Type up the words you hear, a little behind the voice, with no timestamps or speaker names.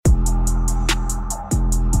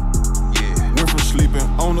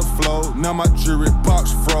on the floor. Now my jewelry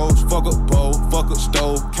box froze. Fuck a bowl, fuck a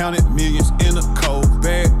stove. Counted millions in a cold.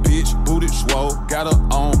 Bad bitch, booted swole. Got her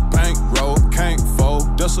on bankroll. Can't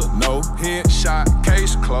fold, that's a no. Headshot,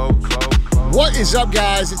 case closed. What is up,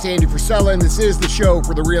 guys? It's Andy Frisella, and this is the show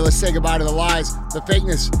for the realists. Say goodbye to the lies, the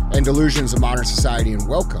fakeness, and delusions of modern society, and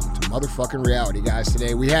welcome to motherfucking reality, guys.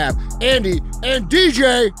 Today we have Andy and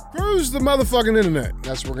DJ Cruise the motherfucking internet.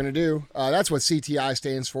 That's what we're going to do. That's what CTI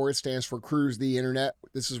stands for. It stands for Cruise the Internet.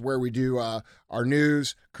 This is where we do our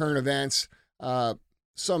news, current events.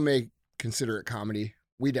 Some may consider it comedy.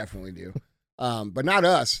 We definitely do. But not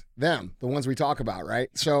us, them, the ones we talk about, right?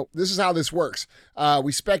 So this is how this works.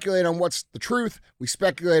 We speculate on what's the truth. We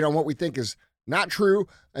speculate on what we think is not true.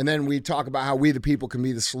 And then we talk about how we, the people, can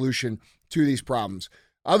be the solution to these problems.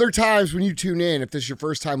 Other times when you tune in, if this is your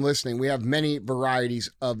first time listening, we have many varieties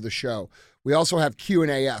of the show. We also have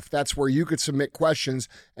Q&AF. That's where you could submit questions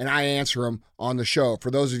and I answer them on the show.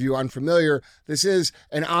 For those of you unfamiliar, this is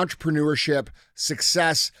an entrepreneurship,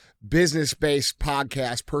 success, business-based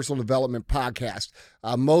podcast, personal development podcast.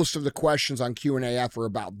 Most of the questions on Q&AF are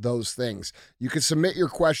about those things. You can submit your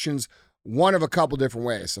questions one of a couple different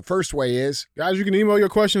ways. The first way is, guys, you can email your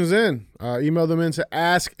questions in. Email them in to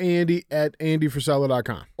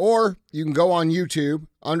askandy@andyfrisella.com. Or you can go on YouTube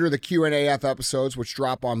under the Q&AF episodes, which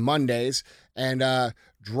drop on Mondays, and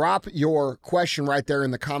drop your question right there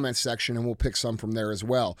in the comments section, and we'll pick some from there as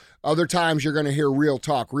well. Other times you're going to hear Real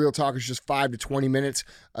Talk. Real Talk is just 5 to 20 minutes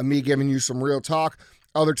of me giving you some real talk.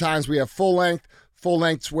 Other times we have full length. Full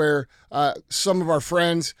lengths where some of our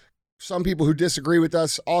friends, some people who disagree with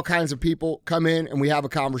us, all kinds of people come in and we have a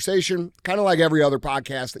conversation, kind of like every other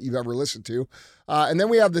podcast that you've ever listened to. And then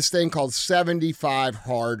we have this thing called 75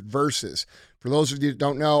 Hard Verses. For those of you that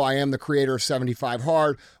don't know, I am the creator of 75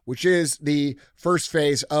 Hard, which is the first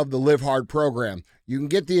phase of the Live Hard program. You can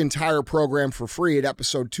get the entire program for free at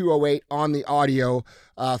episode 208 on the audio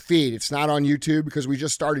feed. It's not on YouTube because we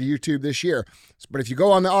just started YouTube this year. But if you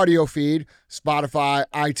go on the audio feed, Spotify,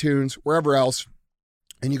 iTunes, wherever else,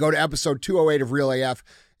 and you go to episode 208 of Real AF,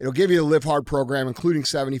 it'll give you the Live Hard program, including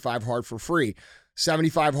 75 Hard for free.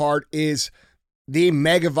 75 Hard is the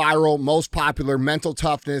mega viral, most popular mental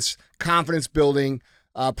toughness, confidence building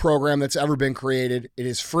program that's ever been created. It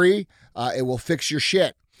is free. It will fix your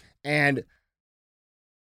shit. And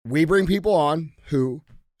we bring people on who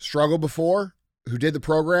struggled before, who did the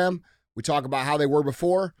program. We talk about how they were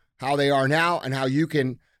before, how they are now, and how you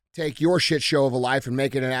can take your shit show of a life and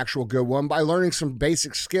make it an actual good one by learning some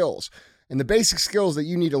basic skills. And the basic skills that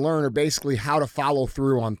you need to learn are basically how to follow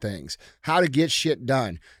through on things, how to get shit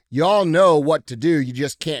done. You all know what to do, you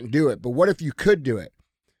just can't do it. But what if you could do it?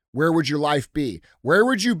 Where would your life be? Where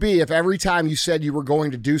would you be if every time you said you were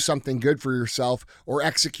going to do something good for yourself or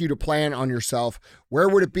execute a plan on yourself, where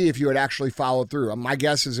would it be if you had actually followed through? My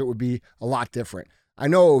guess is it would be a lot different. I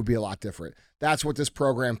know it would be a lot different. That's what this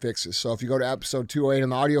program fixes. So if you go to episode 208 on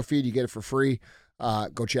the audio feed, you get it for free.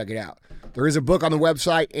 Go check it out. There is a book on the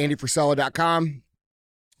website, andyfrisella.com.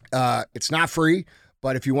 It's not free,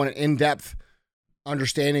 but if you want an in-depth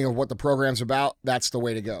understanding of what the program's about, that's the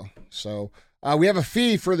way to go. So we have a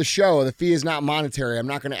fee for the show. The fee is not monetary. I'm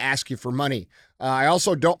not going to ask you for money. I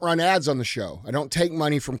also don't run ads on the show. I don't take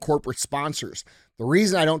money from corporate sponsors. The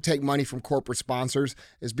reason I don't take money from corporate sponsors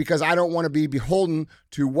is because I don't want to be beholden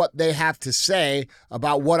to what they have to say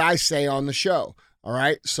about what I say on the show. All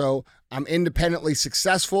right. So I'm independently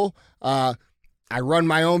successful. I run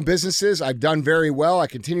my own businesses. I've done very well. I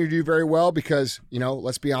continue to do very well because,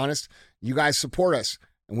 let's be honest, you guys support us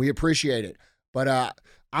and we appreciate it. But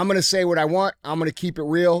I'm going to say what I want. I'm going to keep it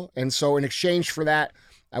real. And so in exchange for that,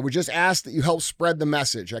 I would just ask that you help spread the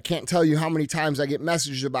message. I can't tell you how many times I get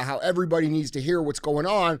messages about how everybody needs to hear what's going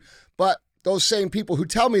on, but those same people who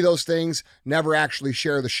tell me those things never actually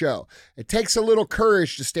share the show. It takes a little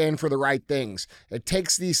courage to stand for the right things. It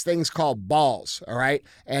takes these things called balls, all right?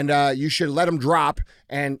 And you should let them drop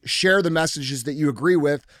and share the messages that you agree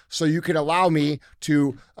with so you can allow me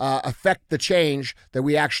to affect the change that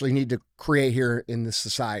we actually need to create here in this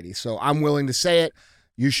society. So I'm willing to say it.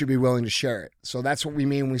 You should be willing to share it. So that's what we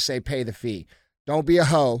mean when we say pay the fee. Don't be a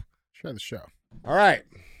hoe. Share the show. All right.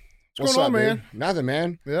 What's going on, man? Dude? Nothing,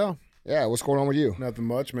 man. Yeah. Yeah, what's going on with you? Nothing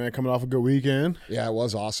much, man. Coming off a good weekend. Yeah, it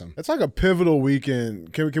was awesome. It's like a pivotal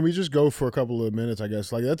weekend. Can we just go for a couple of minutes, I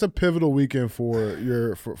guess? Like, that's a pivotal weekend for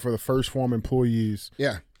the First Form employees.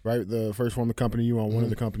 Yeah. Right? The First Form, the company you own, one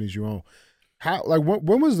of the companies you own.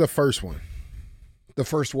 When was the first one? The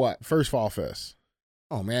first what? First Fall Fest.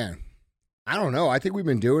 Oh, man. I don't know. I think we've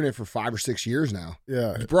been doing it for 5 or 6 years now.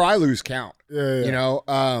 Yeah. Bro, I lose count. Yeah. You know,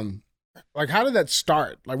 like, how did that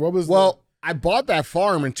start? Like, what was I bought that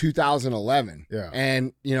farm in 2011. Yeah.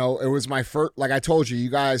 And, you know, it was my first, like I told you, you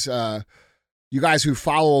guys who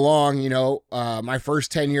follow along, you know, my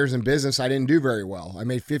first 10 years in business, I didn't do very well. I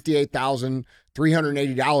made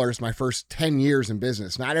 $58,380 my first 10 years in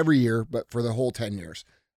business. Not every year, but for the whole 10 years.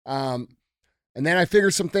 And then I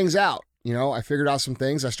figured some things out. You know, I figured out some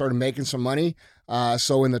things. I started making some money.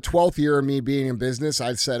 So in the 12th year of me being in business,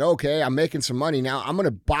 I said, okay, I'm making some money. Now I'm going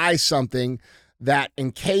to buy something that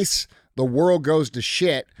in case the world goes to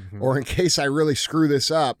shit or in case I really screw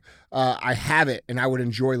this up, I have it and I would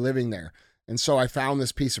enjoy living there. And so I found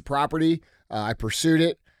this piece of property. I pursued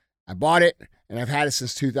it. I bought it, and I've had it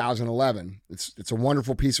since 2011. It's a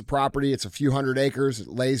wonderful piece of property. It's a few hundred acres. It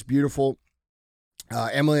lays beautiful.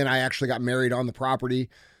 Emily and I actually got married on the property,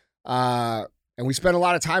 and we spent a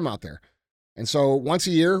lot of time out there. And so once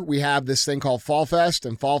a year, we have this thing called Fall Fest,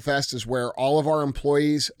 and Fall Fest is where all of our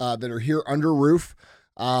employees that are here under roof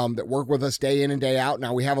that work with us day in and day out.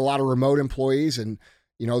 Now, we have a lot of remote employees, and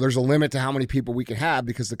you know, there's a limit to how many people we can have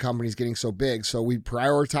because the company's getting so big. So we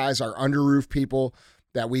prioritize our under roof people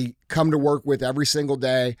that we come to work with every single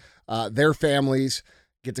day, their families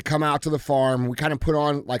get to come out to the farm. We kind of put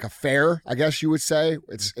on like a fair, I guess you would say.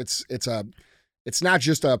 It's not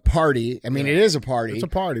just a party. I mean, it is a party. It's a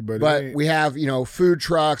party, but we have, you know, food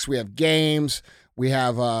trucks, we have games, we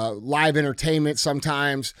have live entertainment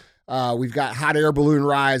sometimes. We've got hot air balloon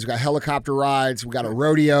rides, we got helicopter rides, we got a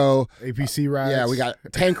rodeo, APC rides. Yeah, we got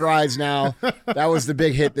tank rides now. That was the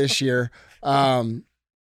big hit this year.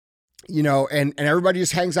 You know, and everybody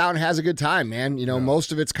just hangs out and has a good time, man. You know,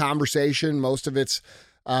 most of it's conversation, most of it's,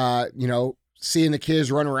 you know, seeing the kids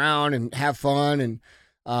run around and have fun. And,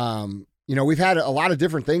 you know, we've had a lot of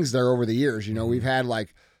different things there over the years. You know, we've had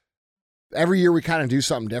like, every year we kind of do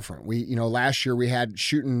something different. You know, last year we had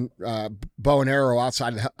shooting bow and arrow out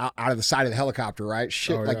of the side of the helicopter, right?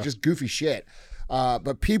 Shit, like just goofy shit.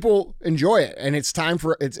 But people enjoy it, and it's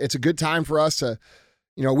a good time for us to,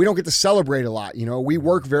 you know, we don't get to celebrate a lot. You know, we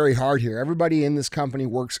work very hard here. Everybody in this company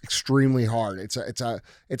works extremely hard. It's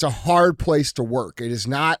a hard place to work. It's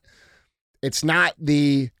not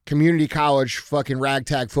the community college fucking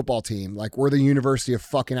ragtag football team. Like, we're the University of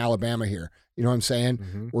fucking Alabama here. You know what I'm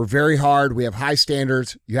saying? We're very hard. We have high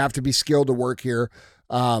standards. You have to be skilled to work here.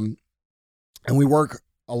 And we work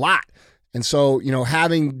a lot. And so, you know,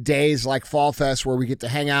 having days like Fall Fest where we get to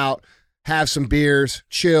hang out, have some beers,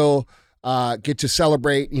 chill, get to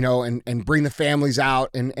celebrate, you know, and bring the families out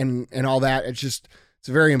and all that. It's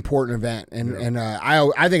a very important event. And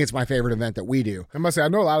I think it's my favorite event that we do. I must say, I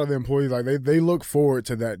know a lot of the employees, like they look forward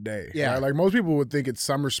to that day. Yeah. Right? Like most people would think it's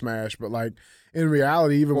Summer Smash, but like in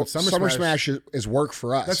reality, even with Summer Smash is work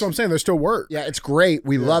for us. That's what I'm saying. There's still work. Yeah, it's great.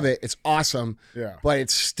 We love it. It's awesome. Yeah. But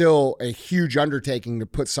it's still a huge undertaking to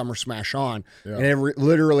put Summer Smash on. Yeah. And it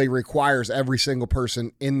literally requires every single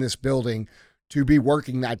person in this building to be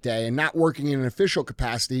working that day, and not working in an official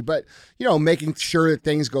capacity, but, you know, making sure that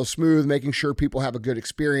things go smooth, making sure people have a good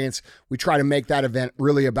experience. We try to make that event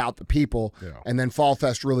really about the people, and then Fall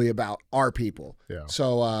Fest really about our people. Yeah.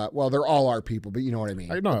 So, well, they're all our people, but you know what I mean.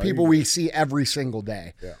 The people we see every single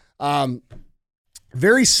day. Yeah.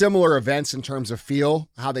 Very similar events in terms of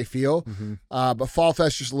how they feel. But Fall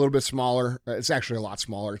Fest just a little bit smaller. It's actually a lot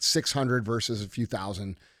smaller. It's 600 versus a few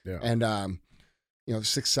thousand. Yeah. And, you know,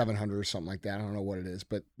 600-700 or something like that. I don't know what it is,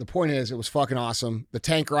 but the point is, it was fucking awesome. The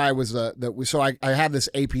tank ride was so I have this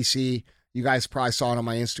APC. You guys probably saw it on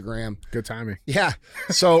my Instagram. Good timing. Yeah.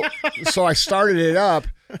 So I started it up,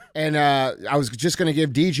 and I was just going to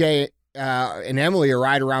give DJ and Emily a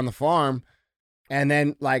ride around the farm. And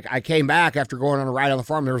then like I came back after going on a ride on the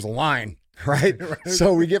farm, there was a line, right?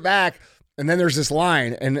 So we get back, and then there's this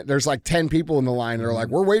line, and there's like 10 people in the line. They're like,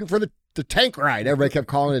 we're waiting for the tank ride. Everybody kept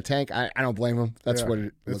calling it a tank. I don't blame them. That's what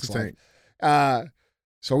it looks like.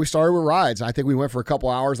 So we started with rides. I think we went for a couple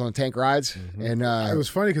hours on the tank rides. And it was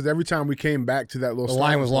funny because every time we came back to that little the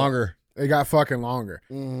line was longer. It got fucking longer.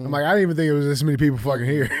 I'm like, I didn't even think it was this many people fucking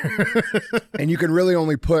here. And you could really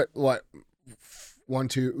only put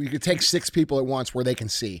you could take 6 people at once where they can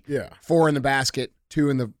see. Yeah. 4 in the basket, 2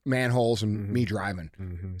 in the manholes, and me driving.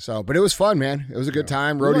 So, but it was fun, man. It was a good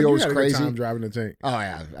time. Rodeo was crazy. A good time driving the tank. Oh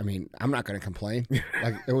yeah. I mean, I'm not going to complain.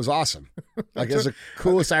 Like, it was awesome. Like, it was the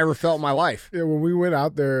coolest I ever felt in my life. Yeah. When we went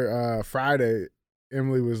out there Friday,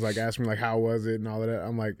 Emily was like asking me like, how was it and all of that.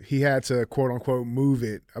 I'm like, he had to quote unquote move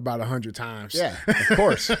it about 100 times. Yeah, of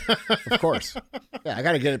course. Of course. Yeah. I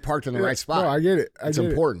got to get it parked in the right spot. No, I get it. It's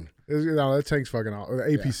important. No, that tank's fucking awesome. The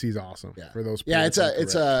APC is awesome for those. Yeah, it's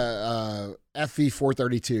a FV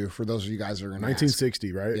 432 for those of you guys that are in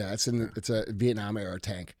 1960, right? Yeah, it's a Vietnam era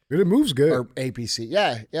tank. It moves good. Or APC.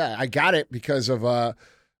 Yeah. I got it because of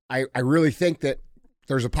I really think that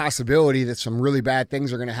there's a possibility that some really bad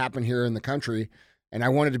things are going to happen here in the country, and I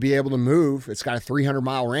wanted to be able to move. It's got a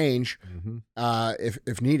 300-mile range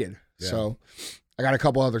if needed. Yeah. So I got a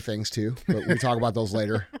couple other things too, but we'll talk about those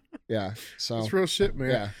later. Yeah. So it's real shit, man.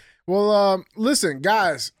 Yeah. Well, listen,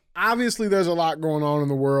 guys, obviously there's a lot going on in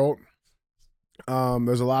the world.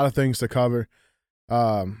 There's a lot of things to cover.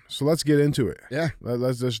 So let's get into it. Yeah.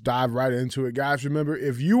 Let's just dive right into it. Guys, remember,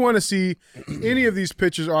 if you want to see any of these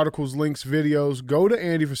pictures, articles, links, videos, go to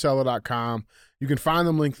andyfrisella.com. You can find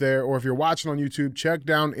them linked there. Or if you're watching on YouTube, check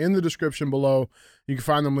down in the description below. You can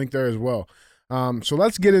find them linked there as well. So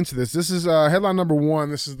let's get into this. This is headline number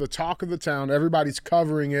 1. This is the talk of the town. Everybody's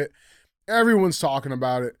covering it. Everyone's talking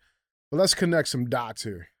about it. But let's connect some dots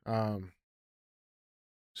here.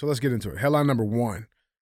 So let's get into it. Headline number 1.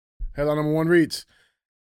 Headline number 1 reads,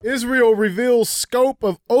 Israel reveals scope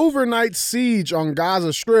of overnight siege on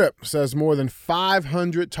Gaza Strip, says more than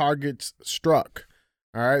 500 targets struck.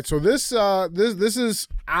 All right, so this is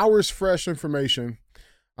hours fresh information.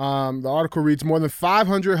 The article reads, more than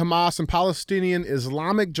 500 Hamas and Palestinian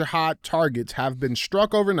Islamic Jihad targets have been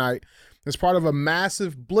struck overnight as part of a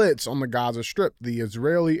massive blitz on the Gaza Strip, the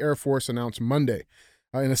Israeli Air Force announced Monday.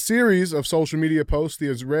 In a series of social media posts, the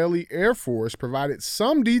Israeli Air Force provided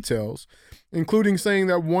some details, including saying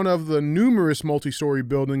that one of the numerous multi-story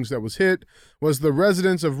buildings that was hit was the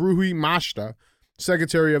residence of Ruhi Mashta,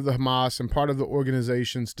 secretary of the Hamas and part of the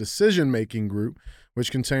organization's decision-making group,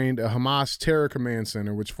 which contained a Hamas terror command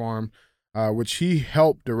center, which he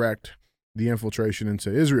helped direct the infiltration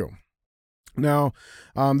into Israel. Now,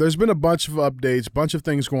 there's been a bunch of updates, bunch of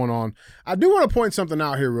things going on. I do want to point something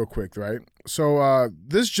out here real quick, right? So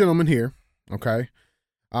this gentleman here, okay,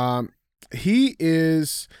 he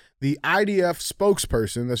is the IDF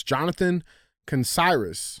spokesperson. That's Jonathan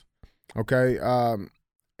Consiris, okay?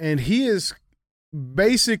 And he is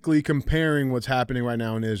basically comparing what's happening right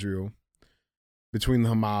now in Israel between the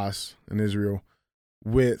Hamas and Israel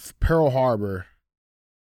with Pearl Harbor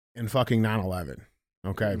and fucking 9/11,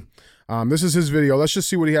 okay? This is his video. Let's just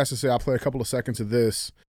see what he has to say. I'll play a couple of seconds of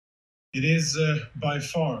this. It is by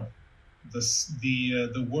far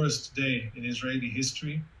the worst day in Israeli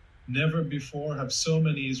history. Never before have so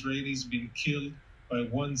many Israelis been killed by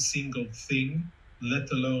one single thing,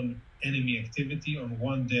 let alone enemy activity on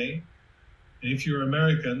one day. And if you're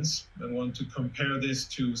Americans and want to compare this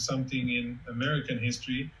to something in American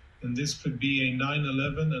history, then this could be a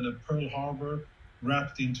 9/11 and a Pearl Harbor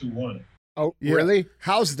wrapped into one. Oh, yeah. Really?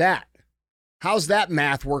 How's that? How's that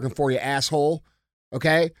math working for you, asshole?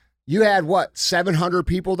 Okay? You had, 700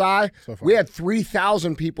 people die? So we had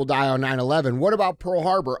 3,000 people die on 9/11. What about Pearl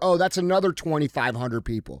Harbor? Oh, that's another 2,500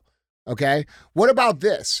 people. Okay? What about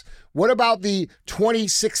this? What about the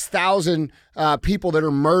 26,000 people that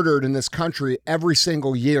are murdered in this country every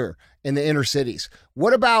single year in the inner cities?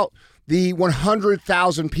 What about the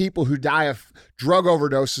 100,000 people who die of drug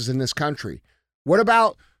overdoses in this country? What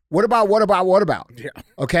about? Yeah.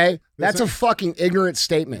 Okay? That's a fucking ignorant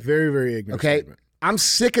statement. Very, very ignorant statement. I'm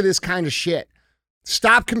sick of this kind of shit.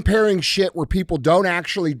 Stop comparing shit where people don't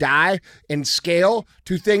actually die in scale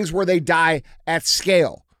to things where they die at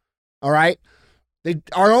scale. All right?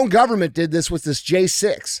 Our own government did this with this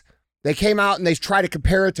J6. They came out and they tried to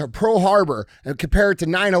compare it to Pearl Harbor and compare it to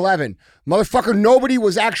 9/11. Motherfucker, nobody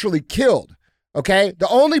was actually killed. Okay? The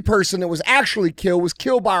only person that was actually killed was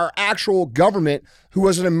killed by our actual government who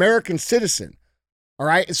was an American citizen. All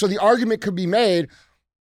right? And so the argument could be made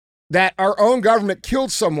that our own government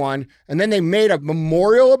killed someone and then they made a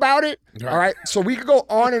memorial about it. Right. All right? So we could go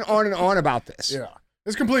on and on and on about this. Yeah.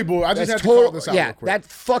 It's complete bull. I just had to call this out real quick. That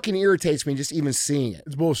fucking irritates me just even seeing it.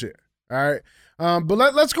 It's bullshit. All right? But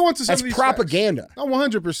let's go into some of these propaganda. Facts. Oh,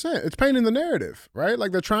 100%. It's painting the narrative, right?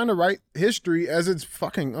 Like they're trying to write history as it's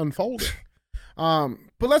fucking unfolding. But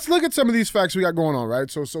let's look at some of these facts we got going on, right?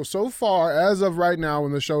 So far, as of right now,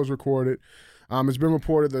 when the show is recorded, it's been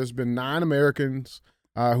reported there's been 9 Americans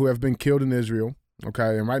who have been killed in Israel.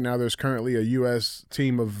 Okay, and right now there's currently a U.S.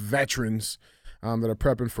 team of veterans that are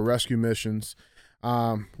prepping for rescue missions.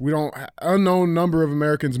 Unknown number of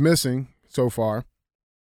Americans missing so far.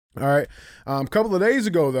 All right. A couple of days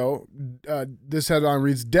ago, though, this headline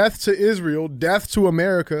reads, Death to Israel, Death to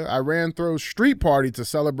America. Iran throws street party to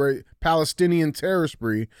celebrate Palestinian terror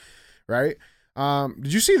spree. Right?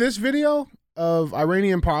 Did you see this video of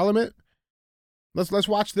Iranian parliament? Let's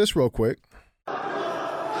watch this real quick.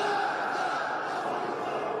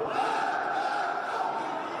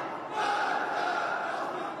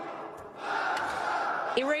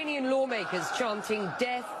 Iranian lawmakers chanting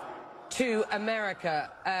death to America.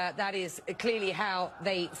 That is clearly how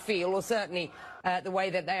they feel, or certainly the way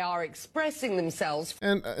that they are expressing themselves.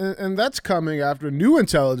 And that's coming after new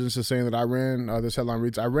intelligence is saying that Iran, this headline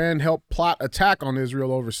reads, Iran helped plot attack on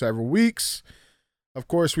Israel over several weeks. Of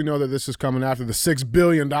course, we know that this is coming after the $6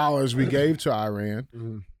 billion we gave to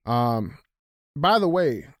Iran. By the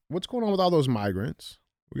way, what's going on with all those migrants?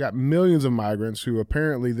 We got millions of migrants who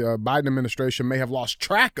apparently the Biden administration may have lost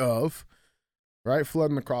track of, right?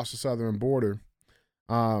 Flooding across the southern border.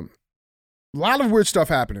 A lot of weird stuff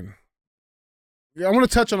happening. I want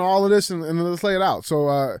to touch on all of this and let's lay it out.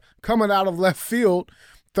 So coming out of left field,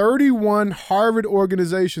 31 Harvard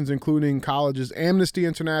organizations, including college's Amnesty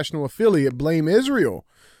International affiliate, blame Israel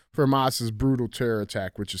for Hamas's brutal terror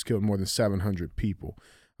attack, which has killed more than 700 people.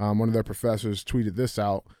 One of their professors tweeted this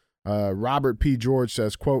out. Robert P. George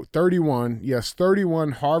says, quote,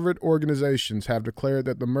 31 Harvard organizations have declared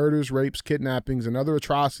that the murders, rapes, kidnappings, and other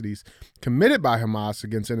atrocities committed by Hamas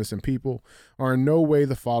against innocent people are in no way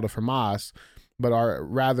the fault of Hamas, but are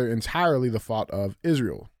rather entirely the fault of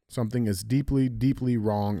Israel. Something is deeply, deeply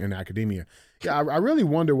wrong in academia. Yeah, I really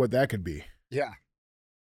wonder what that could be. Yeah.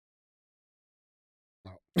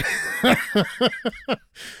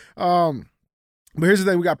 But here's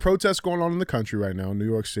the thing. We got protests going on in the country right now in New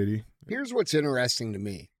York City. Here's what's interesting to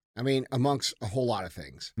me. I mean, amongst a whole lot of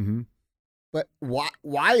things. But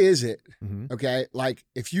why is it, okay, like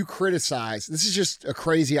if you criticize, this is just a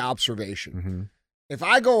crazy observation. If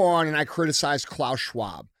I go on and I criticize Klaus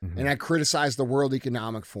Schwab and I criticize the World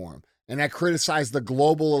Economic Forum and I criticize the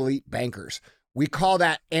global elite bankers, we call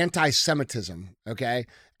that anti-Semitism, okay?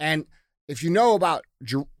 And if you know about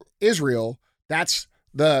Israel, that's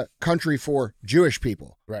the country for Jewish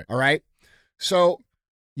people, right? All right? So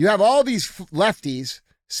you have all these lefties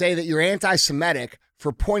say that you're anti-Semitic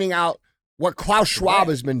for pointing out what Klaus Schwab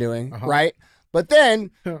has been doing, right? But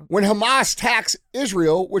then when Hamas attacks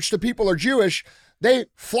Israel, which the people are Jewish, they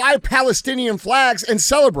fly Palestinian flags and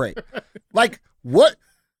celebrate. Like, what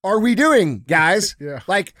are we doing, guys? Yeah.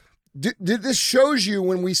 Like, this shows you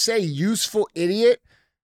when we say useful idiot,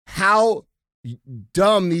 how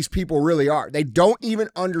dumb these people really are. They don't even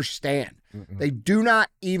understand. They do not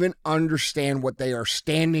even understand what they are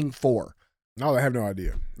standing for. No, they have no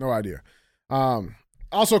idea. No idea.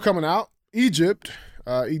 Also coming out, Egypt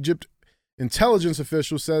intelligence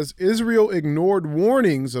official says Israel ignored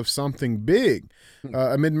warnings of something big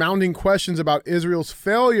amid mounting questions about Israel's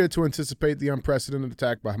failure to anticipate the unprecedented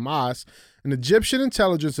attack by Hamas. An Egyptian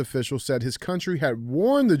intelligence official said his country had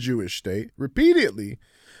warned the Jewish state repeatedly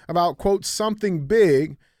about, quote, something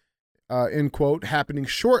big, end quote, happening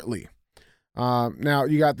shortly. Now,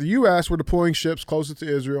 you got the U.S. We're deploying ships closer to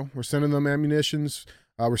Israel. We're sending them ammunitions.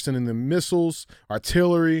 We're sending them missiles,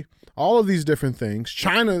 artillery, all of these different things.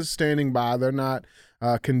 China's standing by. They're not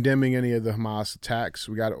condemning any of the Hamas attacks.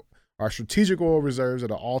 We got our strategic oil reserves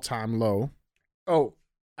at an all-time low. Oh,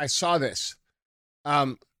 I saw this.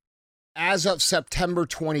 As of September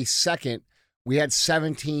 22nd, we had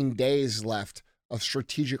 17 days left of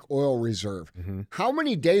strategic oil reserve. How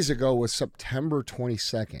many days ago was September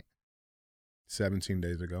 22nd? 17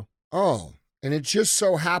 days ago. Oh, and it just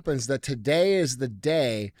so happens that today is the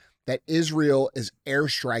day that Israel is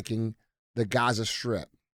airstriking the Gaza Strip.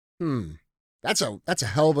 That's a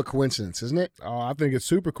hell of a coincidence, isn't it? Oh, I think it's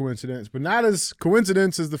super coincidence, but not as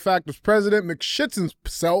coincidence as the fact of President McShit's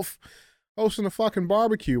himself hosting a fucking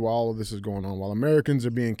barbecue while all of this is going on, while Americans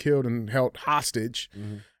are being killed and held hostage.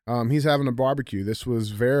 He's having a barbecue. This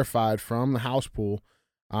was verified from the house pool.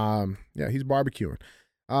 Yeah, he's barbecuing.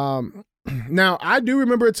 Now, I do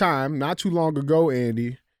remember a time not too long ago,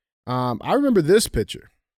 Andy. I remember this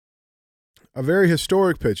picture, a very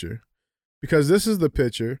historic picture, because this is the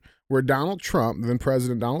picture where Donald Trump, then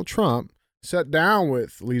President Donald Trump, sat down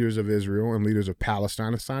with leaders of Israel and leaders of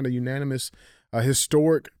Palestine and signed a unanimous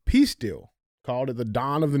historic peace deal. Called it the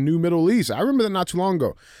dawn of the new Middle East. I remember that not too long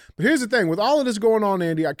ago. But here's the thing. With all of this going on,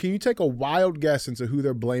 Andy, can you take a wild guess into who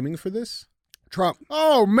they're blaming for this? Trump.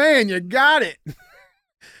 Oh, man, you got it.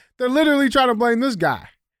 They're literally trying to blame this guy,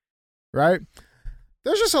 right?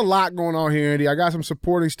 There's just a lot going on here, Andy. I got some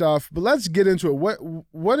supporting stuff, but let's get into it.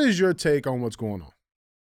 What is your take on what's going on?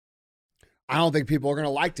 I don't think people are going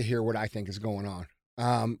to like to hear what I think is going on.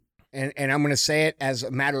 And I'm going to say it as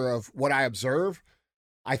a matter of what I observe.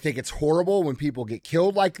 I think it's horrible when people get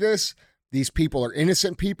killed like this. These people are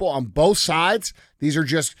innocent people on both sides. These are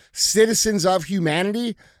just citizens of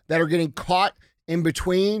humanity that are getting caught in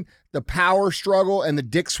between the power struggle and the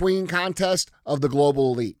dick swinging contest of the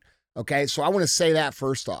global elite. Okay, so I want to say that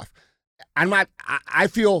first off. I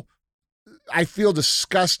feel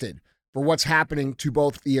disgusted for what's happening to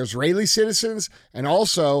both the Israeli citizens and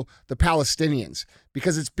also the Palestinians,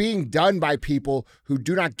 because it's being done by people who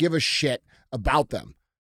do not give a shit about them.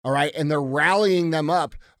 All right. And they're rallying them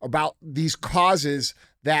up about these causes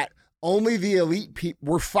that only the elite people,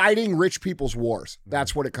 we're fighting rich people's wars.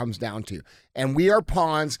 That's what it comes down to. And we are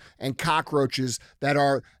pawns and cockroaches that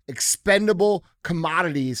are expendable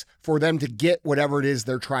commodities for them to get whatever it is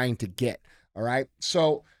they're trying to get. All right.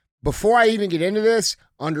 So before I even get into this,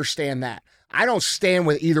 understand that. I don't stand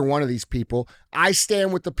with either one of these people. I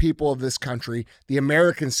stand with the people of this country, the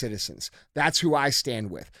American citizens. That's who I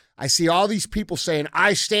stand with. I see all these people saying,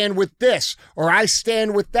 I stand with this or I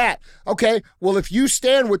stand with that. Okay, well, if you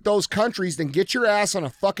stand with those countries, then get your ass on a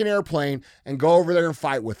fucking airplane and go over there and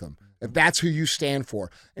fight with them, if that's who you stand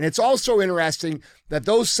for. And it's also interesting that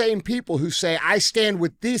those same people who say, I stand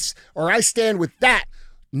with this or I stand with that,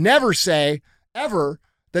 never say, ever,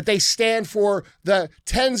 that they stand for the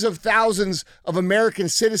tens of thousands of American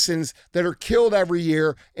citizens that are killed every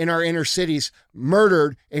year in our inner cities,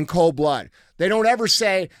 murdered in cold blood. They don't ever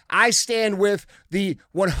say, I stand with the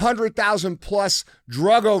 100,000 plus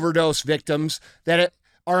drug overdose victims that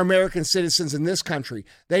are American citizens in this country.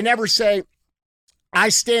 They never say, I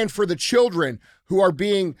stand for the children who are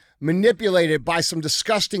being manipulated by some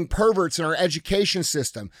disgusting perverts in our education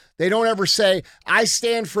system. They don't ever say, I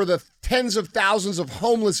stand for the tens of thousands of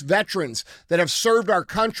homeless veterans that have served our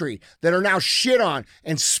country that are now shit on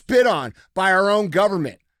and spit on by our own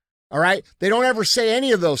government. All right? They don't ever say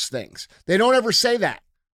any of those things. They don't ever say that.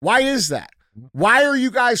 Why is that? Why are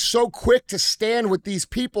you guys so quick to stand with these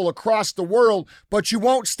people across the world, but you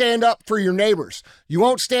won't stand up for your neighbors? You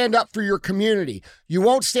won't stand up for your community. You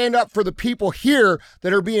won't stand up for the people here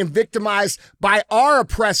that are being victimized by our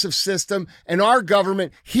oppressive system and our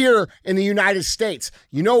government here in the United States.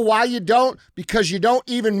 You know why you don't? Because you don't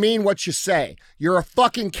even mean what you say. You're a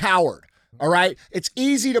fucking coward. All right. It's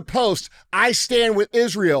easy to post, I stand with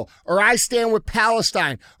Israel, or I stand with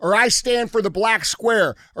Palestine, or I stand for the black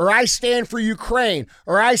square, or I stand for Ukraine,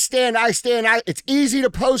 or I stand. It's easy to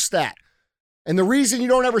post that. And the reason you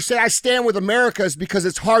don't ever say I stand with America is because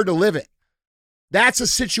it's hard to live it. That's a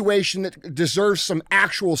situation that deserves some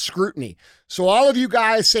actual scrutiny. So all of you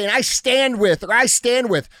guys saying I stand with, or I stand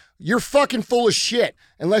with, you're fucking full of shit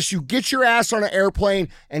unless you get your ass on an airplane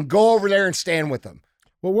and go over there and stand with them.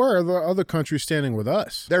 Well, where are the other countries standing with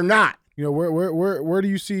us? They're not. You know, where do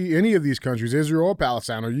you see any of these countries, Israel or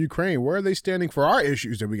Palestine or Ukraine, where are they standing for our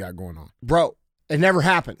issues that we got going on? Bro, it never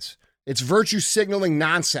happens. It's virtue signaling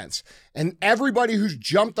nonsense. And everybody who's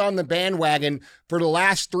jumped on the bandwagon for the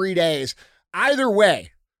last 3 days, either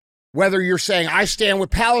way, whether you're saying I stand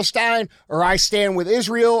with Palestine or I stand with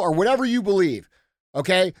Israel or whatever you believe,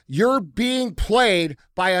 okay, you're being played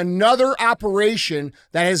by another operation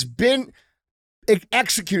that has been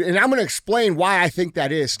executed. And I'm going to explain why I think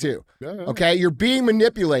that is too. Okay. You're being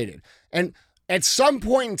manipulated. And at some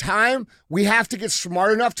point in time, we have to get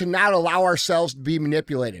smart enough to not allow ourselves to be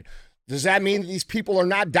manipulated. Does that mean that these people are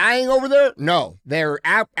not dying over there? No, they're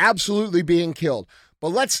absolutely being killed. But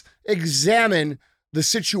let's examine the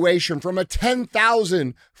situation from a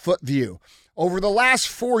 10,000 foot view. Over the last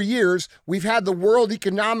 4 years, we've had the World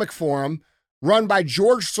Economic Forum run by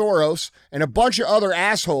George Soros and a bunch of other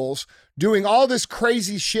assholes doing all this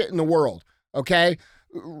crazy shit in the world, okay?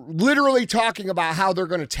 Literally talking about how they're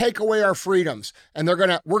going to take away our freedoms and we're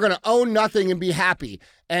going to own nothing and be happy.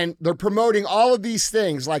 And they're promoting all of these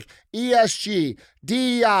things like ESG,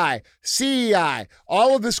 DEI, CEI,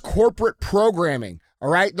 all of this corporate programming, all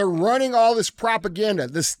right? They're running all this propaganda.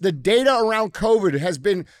 The data around COVID has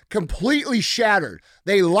been completely shattered.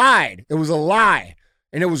 They lied. It was a lie.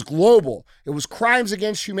 And it was global. It was crimes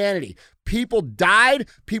against humanity. People died.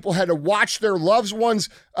 People had to watch their loved ones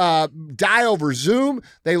die over Zoom.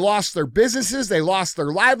 They lost their businesses. They lost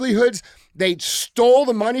their livelihoods. They stole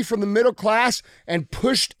the money from the middle class and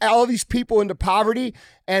pushed all these people into poverty.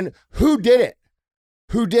 And who did it?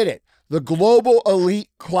 Who did it? The global elite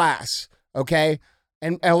class, okay?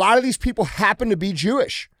 And a lot of these people happen to be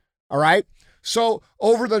Jewish, all right? So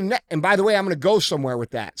over and by the way, I'm going to go somewhere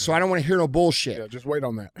with that. So I don't want to hear no bullshit. Yeah, just wait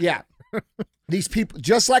on that. Yeah. These people,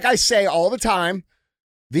 just like I say all the time,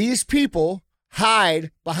 these people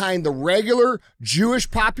hide behind the regular Jewish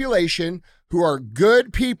population who are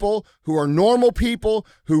good people, who are normal people,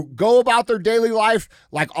 who go about their daily life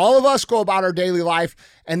like all of us go about our daily life,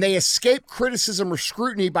 and they escape criticism or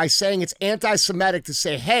scrutiny by saying it's anti-Semitic to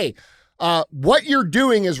say, hey, what you're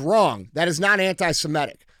doing is wrong. That is not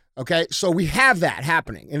anti-Semitic. Okay, so we have that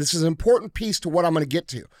happening, and this is an important piece to what I'm going to get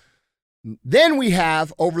to. Then we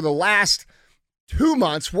have, over the last 2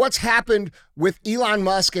 months, what's happened with Elon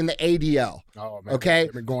Musk and the ADL. Oh, man. Okay.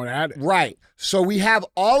 They've been going at it. Right. So we have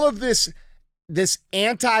all of this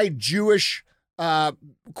anti-Jewish,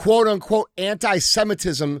 quote unquote,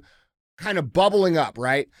 anti-Semitism kind of bubbling up,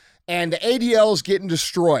 right? And the ADL is getting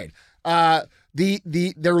destroyed.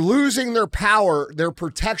 They're losing their power, their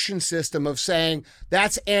protection system of saying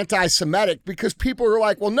that's anti-Semitic, because people are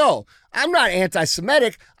like, well, no, I'm not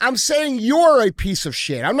anti-Semitic. I'm saying you're a piece of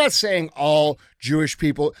shit. I'm not saying all Jewish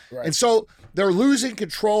people. Right. And so they're losing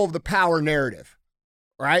control of the power narrative,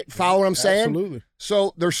 right? Follow what I'm saying? Absolutely.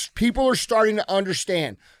 So people are starting to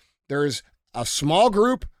understand there's a small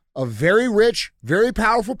group of very rich, very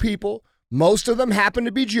powerful people. Most of them happen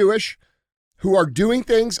to be Jewish, who are doing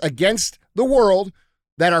things against the world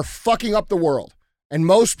that are fucking up the world. And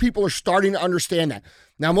most people are starting to understand that.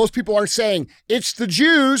 Now, most people aren't saying it's the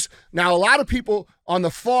Jews. Now, a lot of people on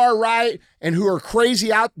the far right and who are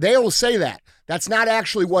crazy out, they will say that. That's not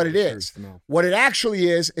actually what it is. No. What it actually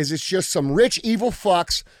is it's just some rich, evil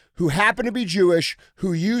fucks who happen to be Jewish,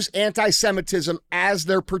 who use anti-Semitism as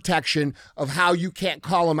their protection of how you can't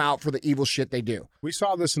call them out for the evil shit they do. We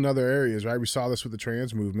saw this in other areas, right? We saw this with the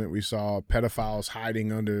trans movement. We saw pedophiles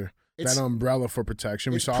hiding under that umbrella for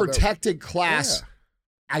protection. We saw protected class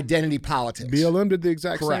identity politics. BLM did the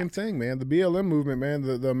exact same thing, man. The BLM movement, man,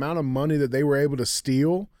 the amount of money that they were able to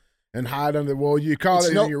steal and hide under, well, you call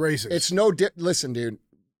it you're racist. It's listen, dude.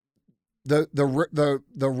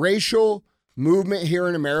 The racial movement here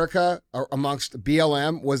in America amongst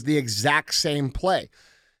BLM was the exact same play.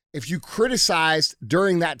 If you criticized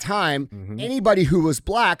during that time anybody who was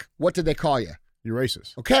black, what did they call you? You're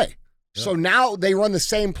racist. Okay. Yep. So now they run the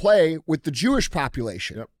same play with the Jewish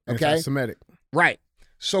population. Yep. Okay. Anti-Semitic. Right.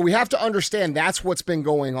 So we have to understand that's what's been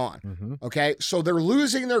going on. Okay. So they're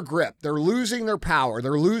losing their grip. They're losing their power.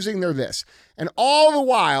 They're losing their this. And all the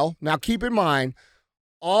while, now keep in mind,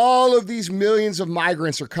 all of these millions of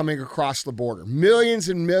migrants are coming across the border, millions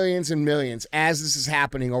and millions and millions, as this is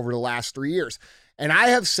happening over the last 3 years. And I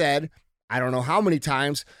have said, I don't know how many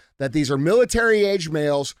times, that these are military-age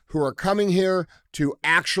males who are coming here to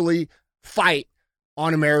actually fight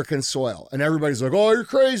on American soil. And everybody's like, oh, you're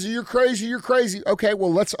crazy, you're crazy, you're crazy. Okay,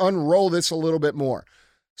 well, let's unroll this a little bit more.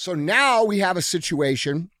 So now we have a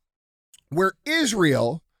situation where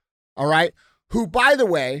Israel, all right, who, by the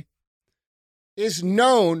way, is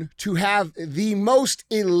known to have the most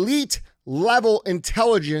elite level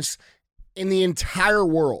intelligence in the entire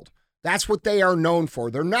world. That's what they are known for.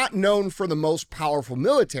 They're not known for the most powerful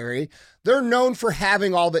military. They're known for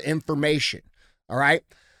having all the information, all right?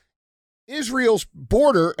 Israel's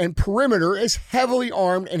border and perimeter is heavily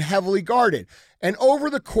armed and heavily guarded. And over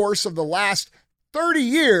the course of the last 30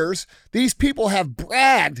 years, these people have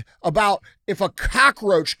bragged about if a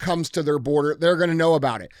cockroach comes to their border, they're going to know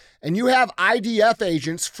about it. And you have IDF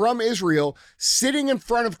agents from Israel sitting in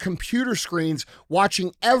front of computer screens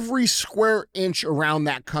watching every square inch around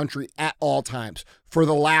that country at all times for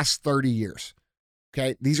the last 30 years.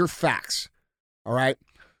 Okay, these are facts. All right.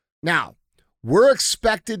 Now, we're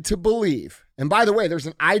expected to believe, and by the way, there's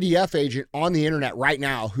an IDF agent on the internet right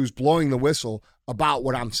now who's blowing the whistle about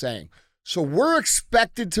what I'm saying. So we're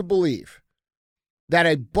expected to believe that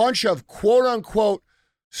a bunch of quote unquote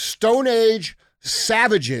Stone Age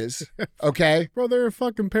savages, okay? Bro, they're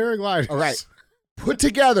fucking paragliders. All right. Put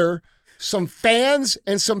together some fans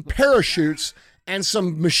and some parachutes and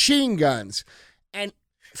some machine guns and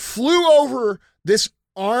flew over this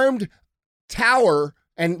armed tower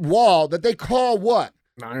and wall that they call what?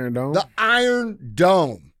 Iron Dome. The Iron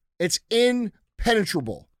Dome. It's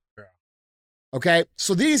impenetrable. Okay,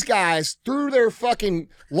 so these guys threw their fucking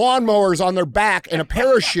lawnmowers on their back in a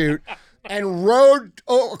parachute and rode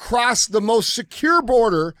across the most secure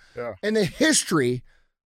border in the history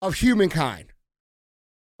of humankind.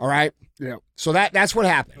 All right? Yeah. So that's what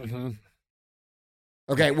happened.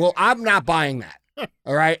 Okay, well, I'm not buying that.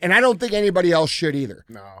 All right? And I don't think anybody else should either.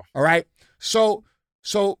 No. All right? So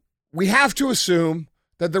we have to assume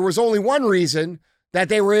that there was only one reason that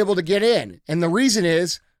they were able to get in. And the reason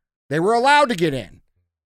is they were allowed to get in,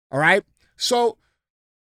 all right? So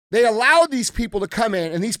they allowed these people to come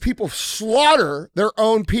in, and these people slaughter their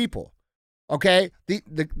own people, okay?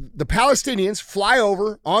 The Palestinians fly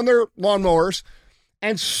over on their lawnmowers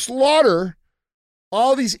and slaughter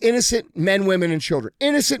all these innocent men, women, and children,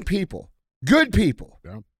 innocent people, good people,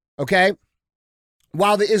 okay?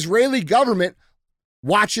 While the Israeli government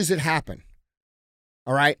watches it happen,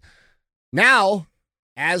 all right? Now,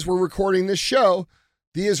 as we're recording this show,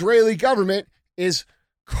 the Israeli government is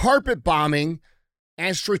carpet bombing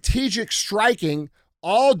and strategic striking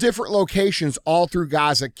all different locations all through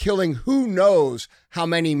Gaza, killing who knows how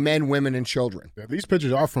many men, women, and children. Yeah, these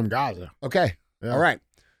pictures are from Gaza. Okay. Yeah. All right.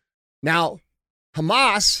 Now,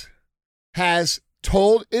 Hamas has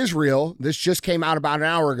told Israel, this just came out about an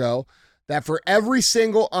hour ago, that for every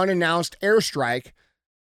single unannounced airstrike,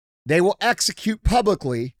 they will execute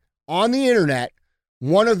publicly on the internet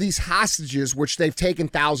one of these hostages, which they've taken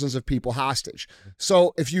thousands of people hostage.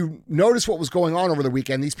 So if you notice what was going on over the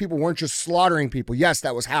weekend, these people weren't just slaughtering people. Yes,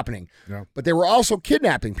 that was happening. Yeah. But they were also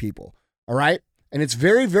kidnapping people. All right. And it's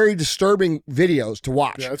very, very disturbing videos to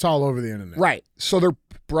watch. Yeah, it's all over the internet. Right. So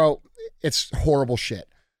it's horrible shit.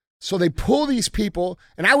 So they pull these people,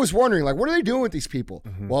 and I was wondering, like, what are they doing with these people?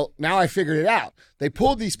 Mm-hmm. Well, now I figured it out. They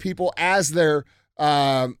pulled these people as their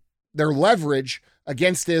leverage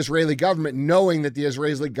against the Israeli government, knowing that the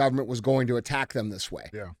Israeli government was going to attack them this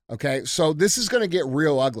way. Yeah. Okay, so this is going to get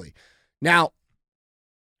real ugly. Now,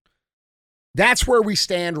 that's where we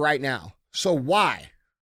stand right now. So why?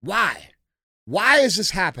 Why is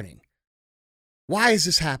this happening? Why is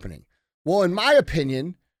this happening? Well, in my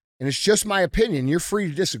opinion, and it's just my opinion, you're free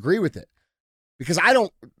to disagree with it, because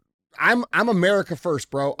I'm America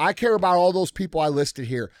first, bro. I care about all those people I listed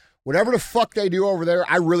here. Whatever the fuck they do over there,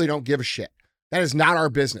 I really don't give a shit. That is not our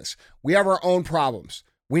business. We have our own problems.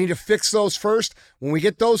 We need to fix those first. When we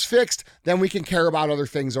get those fixed, then we can care about other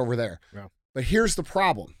things over there. Yeah. But here's the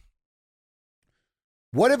problem.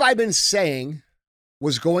 What have I been saying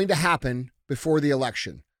was going to happen before the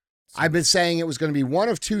election? I've been saying it was going to be one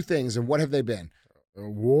of two things, and what have they been? A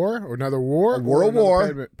war, or another war, A world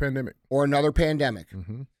war, pandemic, or another pandemic.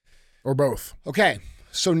 mm-hmm. Or both. Okay,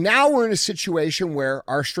 so now we're in a situation where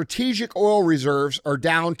our strategic oil reserves are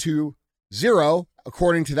down to zero,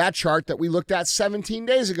 according to that chart that we looked at 17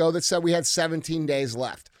 days ago that said we had 17 days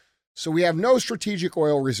left. So we have no strategic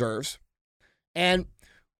oil reserves, and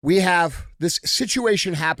we have this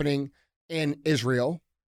situation happening in Israel,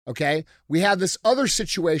 okay? We have this other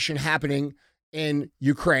situation happening in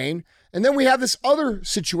Ukraine, and then we have this other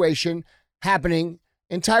situation happening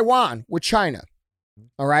in Taiwan with China,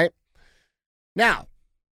 all right? Now,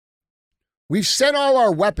 we've sent all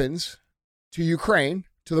our weapons to Ukraine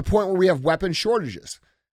to the point where we have weapon shortages.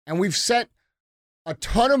 And we've sent a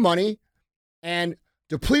ton of money and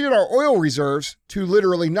depleted our oil reserves to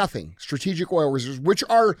literally nothing. Strategic oil reserves, which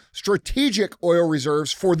are strategic oil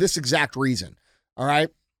reserves for this exact reason. All right.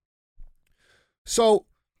 So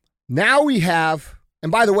now we have,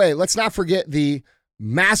 and by the way, let's not forget the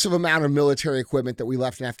massive amount of military equipment that we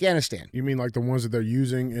left in Afghanistan. You mean like the ones that they're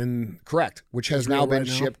using in... Correct, which has Israel now been right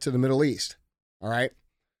now? shipped to the Middle East. All right.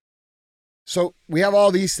 So we have all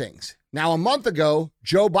these things. Now, a month ago,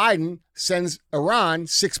 Joe Biden sends Iran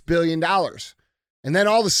 $6 billion. And then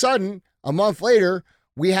all of a sudden, a month later,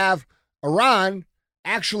 we have Iran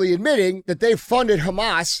actually admitting that they've funded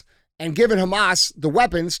Hamas and given Hamas the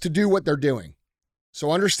weapons to do what they're doing.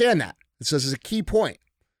 So understand that. This is a key point.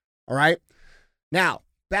 All right. Now,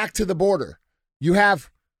 back to the border. You have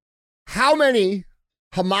how many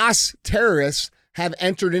Hamas terrorists have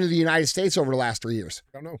entered into the United States over the last 3 years?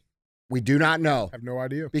 I don't know. We do not know. I have no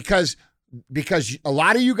idea. Because a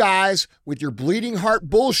lot of you guys with your bleeding heart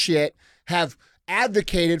bullshit have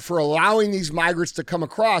advocated for allowing these migrants to come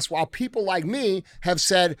across, while people like me have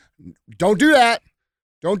said, don't do that.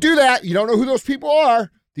 Don't do that. You don't know who those people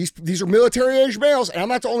are. These are military-age males, and I'm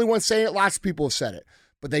not the only one saying it. Lots of people have said it.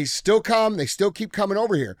 But they still come. They still keep coming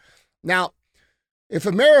over here. Now, if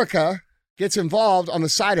America gets involved on the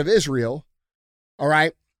side of Israel, all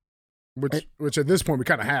right, Which at this point we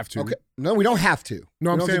kind of have to. okay, no, we don't have to.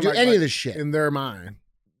 No, I'm we don't saying have to do like, any like, of this shit. in their mind.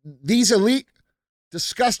 These elite,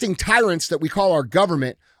 disgusting tyrants that we call our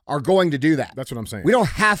government are going to do that. That's what I'm saying. We don't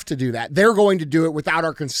have to do that. They're going to do it without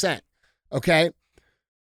our consent. Okay?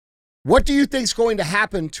 What do you think is going to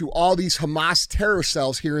happen to all these Hamas terror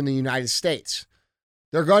cells here in the United States?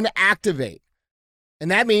 They're going to activate. And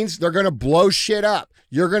that means they're going to blow shit up.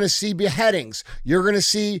 You're going to see beheadings. You're going to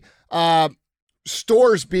see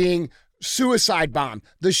stores being suicide bombed.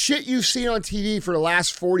 The shit you've seen on TV for the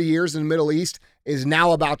last 40 years in the Middle East is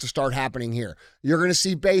now about to start happening here. You're going to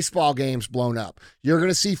see baseball games blown up. You're going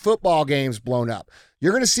to see football games blown up.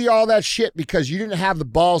 You're going to see all that shit because you didn't have the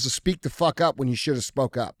balls to speak the fuck up when you should have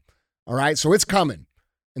spoke up. All right? So it's coming.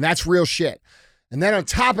 And that's real shit. And then on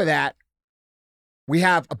top of that, we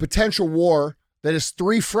have a potential war that is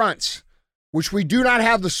 3 fronts, which we do not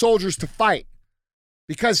have the soldiers to fight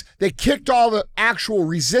because they kicked all the actual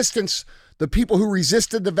resistance, the people who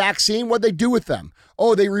resisted the vaccine. What'd they do with them?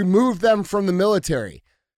 Oh, they removed them from the military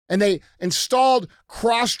and they installed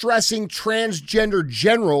cross-dressing transgender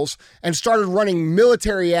generals and started running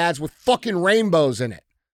military ads with fucking rainbows in it.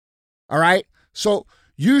 All right? So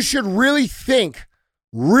you should really think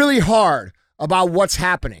really hard about what's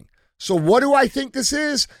happening. So what do I think this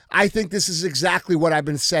is? I think this is exactly what I've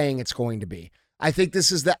been saying it's going to be. I think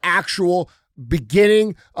this is the actual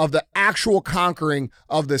beginning of the actual conquering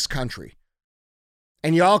of this country.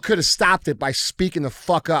 And y'all could have stopped it by speaking the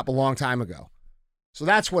fuck up a long time ago. So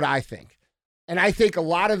that's what I think. And I think a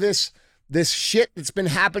lot of this shit that's been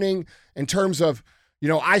happening in terms of,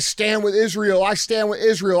 I stand with Israel, I stand with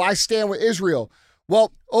Israel, I stand with Israel.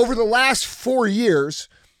 Well, over the last 4 years,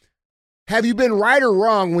 have you been right or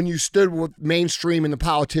wrong when you stood with mainstream and the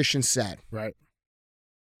politicians said? Right.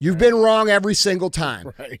 You've been wrong every single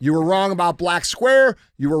time. Right. You were wrong about Black Square.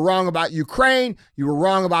 You were wrong about Ukraine. You were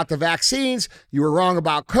wrong about the vaccines. You were wrong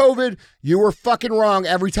about COVID. You were fucking wrong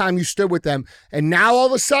every time you stood with them. And now all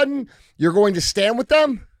of a sudden, you're going to stand with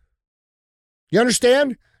them? You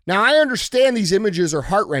understand? Now, I understand these images are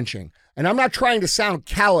heart-wrenching, and I'm not trying to sound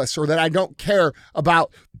callous or that I don't care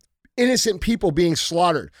about innocent people being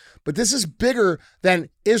slaughtered. But this is bigger than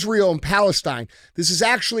Israel and Palestine. This is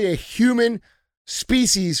actually a human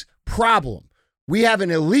species problem. We have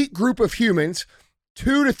an elite group of humans,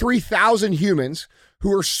 2,000 to 3,000 humans,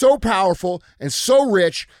 who are so powerful and so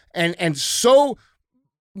rich and so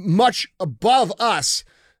much above us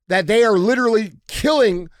that they are literally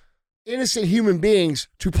killing innocent human beings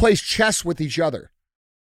to place chess with each other.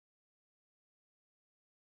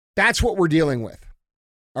 That's what we're dealing with.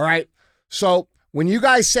 All right? So when you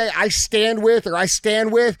guys say I stand with or I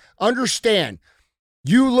stand with, understand,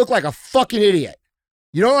 you look like a fucking idiot.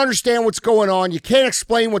 You don't understand what's going on. You can't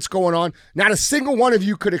explain what's going on. Not a single one of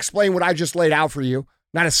you could explain what I just laid out for you.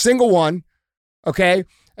 Not a single one. Okay?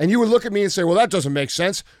 And you would look at me and say, well, that doesn't make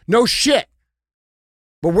sense. No shit.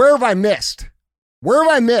 But where have I missed? Where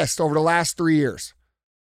have I missed over the last 3 years?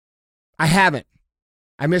 I haven't.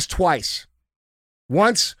 I missed twice.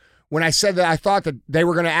 Once, when I said that I thought that they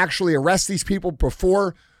were going to actually arrest these people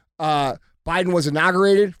before Biden was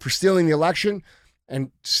inaugurated for stealing the election.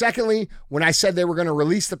 And secondly, when I said they were going to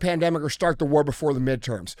release the pandemic or start the war before the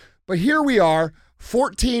midterms. But here we are,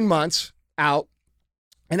 14 months out,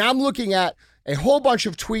 and I'm looking at a whole bunch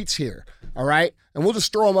of tweets here, all right? And we'll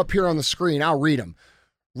just throw them up here on the screen. I'll read them.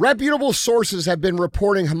 Reputable sources have been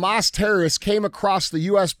reporting Hamas terrorists came across the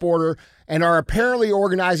U.S. border and are apparently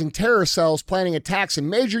organizing terror cells planning attacks in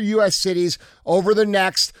major U.S. cities over the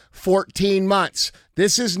next 14 months.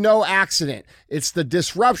 This is no accident. It's the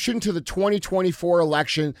disruption to the 2024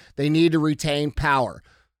 election. They need to retain power.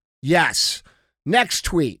 Yes. Next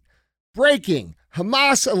tweet. Breaking.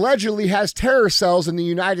 Hamas allegedly has terror cells in the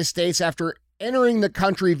United States after entering the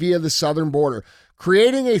country via the southern border,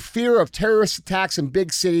 creating a fear of terrorist attacks in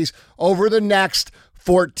big cities over the next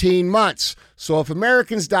 14 months. So if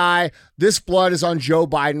Americans die, this blood is on Joe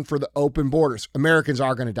Biden for the open borders. Americans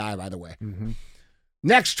are going to die, by the way. Mm-hmm.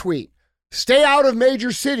 Next tweet. Stay out of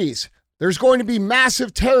major cities. There's going to be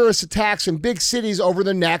massive terrorist attacks in big cities over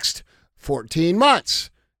the next 14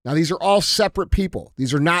 months. Now, these are all separate people.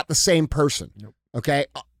 These are not the same person. Nope. Okay?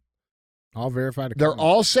 All verified. They're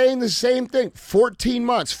all saying the same thing. 14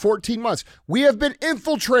 months, 14 months. We have been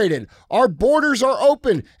infiltrated. Our borders are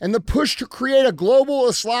open, and the push to create a global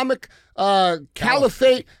Islamic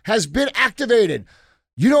caliphate has been activated.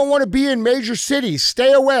 You don't want to be in major cities.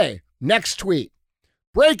 Stay away. Next tweet.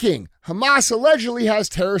 Breaking. Hamas allegedly has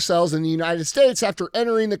terror cells in the United States after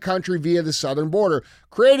entering the country via the southern border,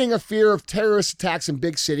 creating a fear of terrorist attacks in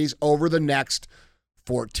big cities over the next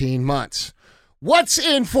 14 months. What's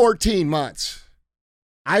in 14 months?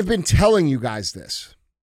 I've been telling you guys this.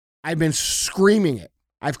 I've been screaming it.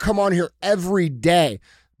 I've come on here every day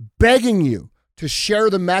begging you to share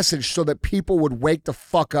the message so that people would wake the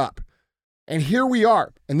fuck up. And here we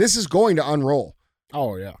are. And this is going to unroll.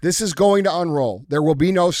 Oh, yeah. This is going to unroll. There will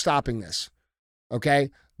be no stopping this. Okay?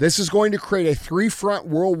 This is going to create a three-front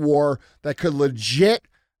world war that could legit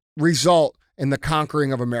result in the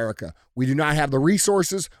conquering of America. We do not have the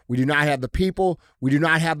resources. We do not have the people. We do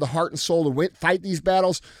not have the heart and soul to fight these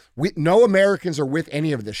battles. No Americans are with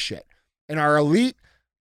any of this shit. And our elite,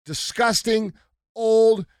 disgusting,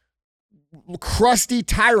 old, crusty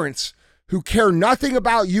tyrants who care nothing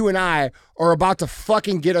about you and I are about to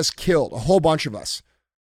fucking get us killed, a whole bunch of us,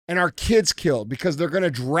 and our kids killed because they're going to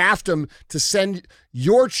draft them to send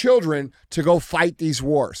your children to go fight these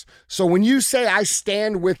wars. So when you say I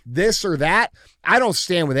stand with this or that, I don't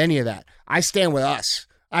stand with any of that. I stand with us.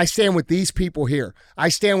 I stand with these people here. I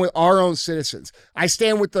stand with our own citizens. I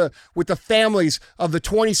stand with the families of the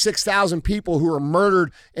 26,000 people who are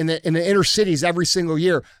murdered in the inner cities every single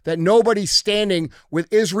year that nobody's standing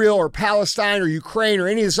with Israel or Palestine or Ukraine or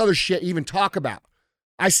any of this other shit even talk about.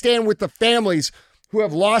 I stand with the families who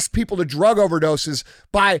have lost people to drug overdoses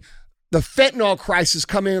by the fentanyl crisis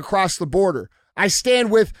coming across the border. I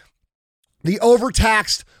stand with the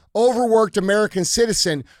overtaxed, overworked American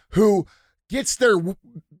citizen who gets their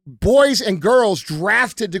boys and girls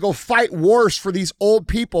drafted to go fight wars for these old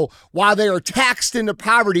people while they are taxed into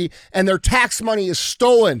poverty and their tax money is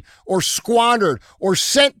stolen or squandered or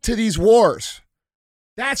sent to these wars.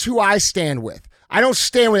 That's who I stand with. I don't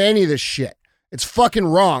stand with any of this shit. It's fucking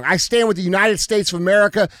wrong. I stand with the United States of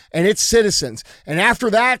America and its citizens. And after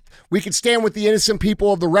that, we can stand with the innocent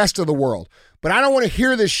people of the rest of the world. But I don't want to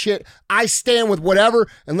hear this shit. I stand with whatever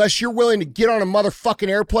unless you're willing to get on a motherfucking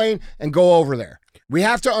airplane and go over there. We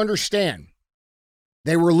have to understand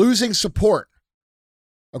they were losing support.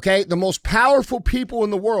 Okay? The most powerful people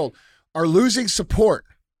in the world are losing support.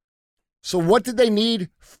 So what did they need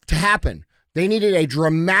to happen? They needed a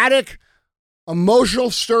dramatic,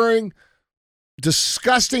 emotional stirring,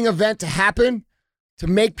 disgusting event to happen to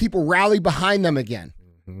make people rally behind them again.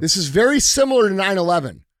 Mm-hmm. This is very similar to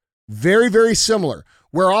 9/11. Very, very similar,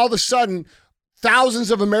 where all of a sudden thousands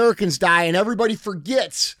of Americans die and everybody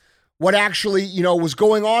forgets what actually, was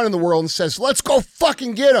going on in the world and says, let's go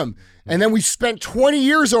fucking get them. And then we spent 20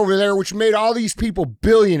 years over there, which made all these people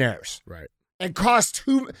billionaires. Right. And cost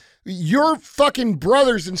your fucking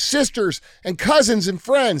brothers and sisters and cousins and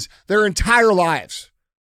friends their entire lives.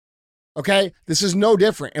 Okay? This is no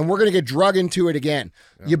different. And we're going to get drug into it again.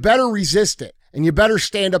 Yep. You better resist it. And you better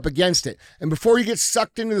stand up against it. And before you get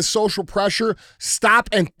sucked into the social pressure, stop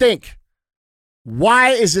and think.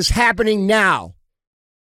 Why is this happening now?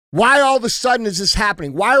 Why all of a sudden is this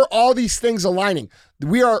happening? Why are all these things aligning?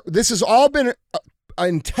 This has all been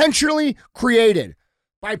intentionally created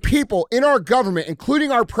by people in our government,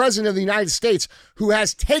 including our president of the United States, who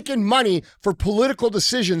has taken money for political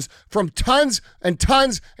decisions from tons and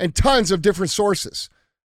tons and tons of different sources.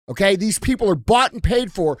 Okay, these people are bought and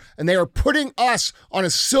paid for, and they are putting us on a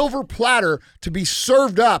silver platter to be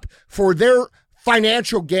served up for their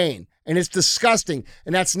financial gain. And it's disgusting.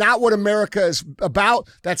 And that's not what America is about.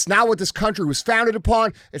 That's not what this country was founded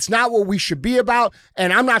upon. It's not what we should be about.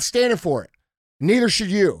 And I'm not standing for it. Neither should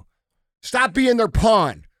you. Stop being their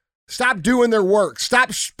pawn. Stop doing their work.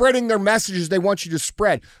 Stop spreading their messages they want you to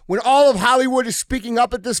spread. When all of Hollywood is speaking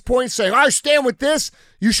up at this point saying, I stand with this,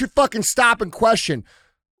 you should fucking stop and question.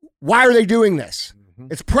 Why are they doing this?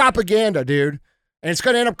 Mm-hmm. It's propaganda, dude. And it's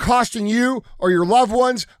going to end up costing you or your loved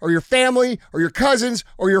ones or your family or your cousins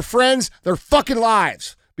or your friends their fucking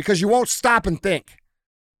lives because you won't stop and think.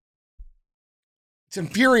 It's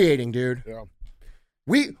infuriating, dude. Yeah.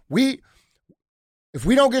 If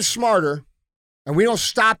we don't get smarter and we don't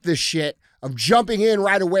stop this shit of jumping in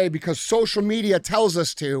right away because social media tells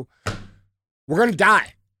us to, we're going to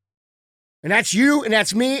die. And that's you and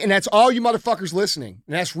that's me and that's all you motherfuckers listening.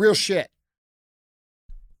 And that's real shit.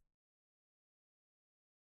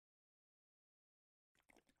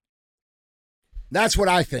 That's what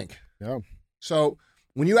I think. Yeah. So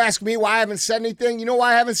when you ask me why I haven't said anything, you know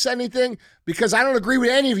why I haven't said anything? Because I don't agree with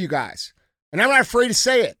any of you guys. And I'm not afraid to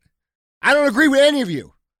say it. I don't agree with any of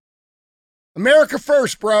you. America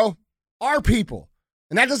first, bro. Our people.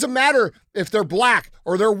 And that doesn't matter if they're black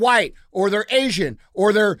or they're white or they're Asian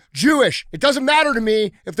or they're Jewish. It doesn't matter to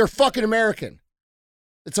me if they're fucking American.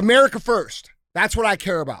 It's America first. That's what I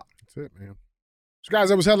care about. That's it, man. So, guys,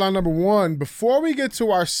 that was headline number one. Before we get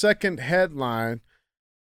to our second headline,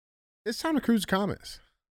 it's time to cruise the comments.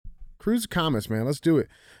 Cruise the comments, man. Let's do it.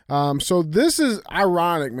 So this is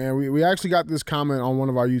ironic, man. We actually got this comment on one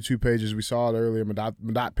of our YouTube pages. We saw it earlier.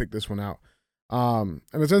 Madot picked this one out. And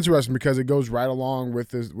it's interesting because it goes right along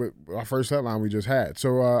with our first headline we just had.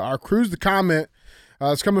 So our cruise the comment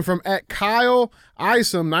is coming from @Kyle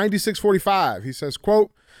Isom 9645. He says,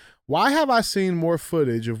 quote, why have I seen more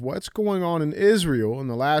footage of what's going on in Israel in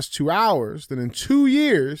the last 2 hours than in 2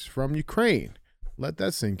 years from Ukraine? Let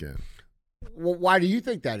that sink in. Well, why do you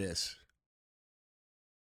think that is?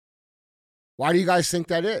 Why do you guys think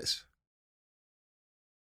that is?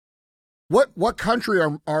 What country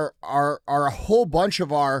are a whole bunch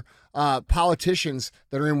of our politicians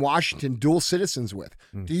that are in Washington dual citizens with?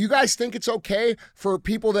 Do you guys think it's okay for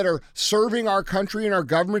people that are serving our country and our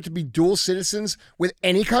government to be dual citizens with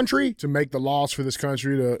any country? To make the laws for this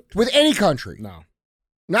country with any country? No.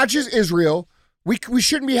 Not just Israel. We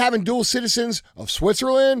shouldn't be having dual citizens of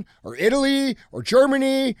Switzerland or Italy or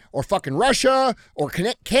Germany or fucking Russia or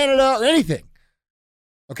Canada or anything.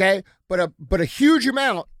 Okay? But a huge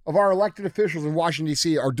amount of our elected officials in Washington,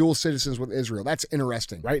 D.C. are dual citizens with Israel. That's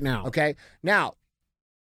interesting. Right now. Okay? Now,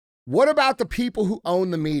 what about the people who own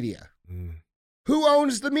the media? Who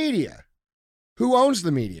owns the media? Who owns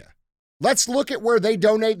the media? Let's look at where they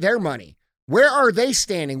donate their money. Where are they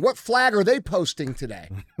standing? What flag are they posting today?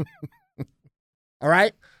 All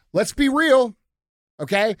right, let's be real,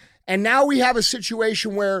 okay? And now we have a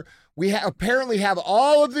situation where we apparently have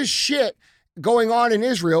all of this shit going on in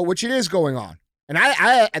Israel, which it is going on.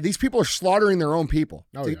 And these people are slaughtering their own people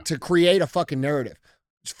to create a fucking narrative.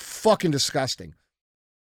 It's fucking disgusting.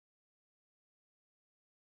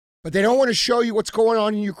 But they don't want to show you what's going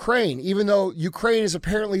on in Ukraine, even though Ukraine is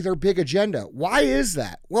apparently their big agenda. Why is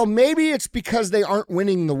that? Well, maybe it's because they aren't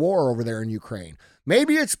winning the war over there in Ukraine.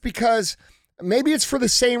 Maybe it's for the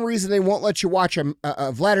same reason they won't let you watch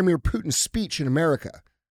a Vladimir Putin speech in America.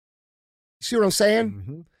 You see what I'm saying?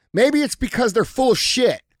 Mm-hmm. Maybe it's because they're full of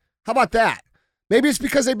shit. How about that? Maybe it's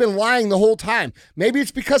because they've been lying the whole time. Maybe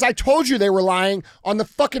it's because I told you they were lying on the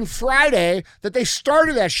fucking Friday that they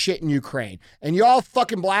started that shit in Ukraine. And y'all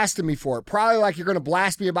fucking blasted me for it. Probably like you're going to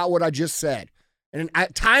blast me about what I just said. And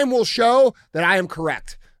time will show that I am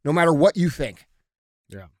correct, no matter what you think.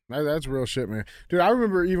 Yeah, that's real shit, man. Dude, I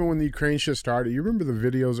remember even when the Ukraine shit started, you remember the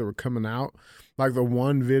videos that were coming out? Like the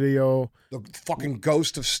one video. The fucking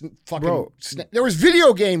ghost of fucking... There was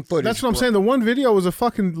video game footage. That's what I'm saying. The one video was a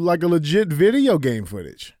fucking, like a legit video game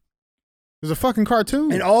footage. It was a fucking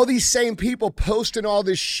cartoon. And all these same people posting all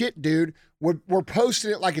this shit, dude, were posting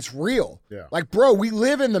it like it's real. Yeah. Like, bro, we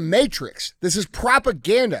live in the Matrix. This is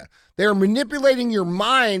propaganda. They're manipulating your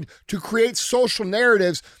mind to create social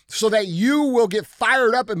narratives so that you will get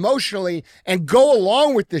fired up emotionally and go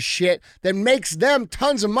along with this shit that makes them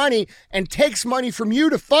tons of money and takes money from you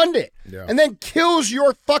to fund it. Yeah. And then kills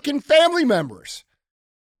your fucking family members.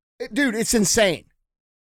 Dude, it's insane.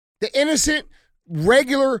 The innocent,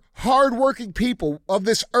 regular, hardworking people of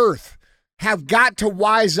this earth have got to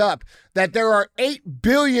wise up that there are 8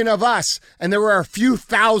 billion of us and there are a few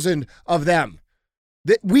thousand of them.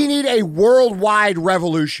 That we need a worldwide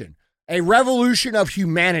revolution, a revolution of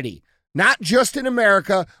humanity, not just in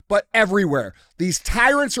America, but everywhere. These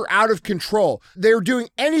tyrants are out of control. They're doing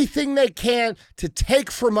anything they can to take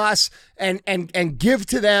from us and give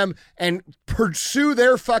to them and pursue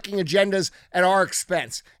their fucking agendas at our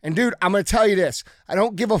expense. And dude, I'm going to tell you this. I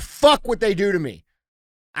don't give a fuck what they do to me.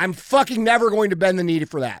 I'm fucking never going to bend the knee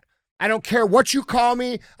for that. I don't care what you call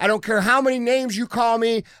me. I don't care how many names you call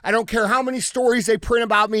me. I don't care how many stories they print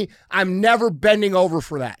about me. I'm never bending over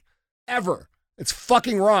for that. Ever. It's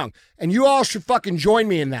fucking wrong. And you all should fucking join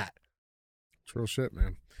me in that. It's real shit,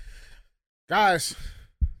 man. Guys,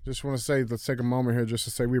 just want to say, let's take a moment here just to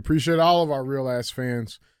say we appreciate all of our real-ass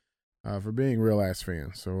fans for being real-ass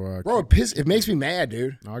fans. So, bro, it makes me mad,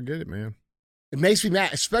 dude. I get it, man. It makes me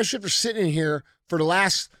mad, especially if they're sitting in here for the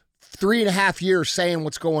last 3.5 years saying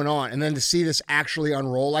what's going on, and then to see this actually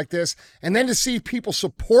unroll like this, and then to see people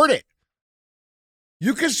support it.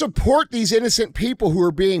 You can support these innocent people who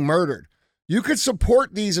are being murdered. You could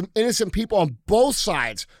support these innocent people on both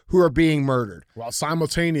sides who are being murdered. While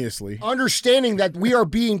simultaneously understanding that we are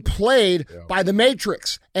being played by the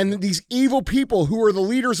Matrix and these evil people who are the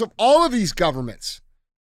leaders of all of these governments.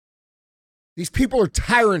 These people are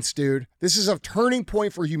tyrants, dude. This is a turning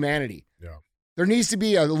point for humanity. Yeah. There needs to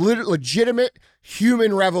be a legitimate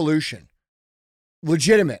human revolution.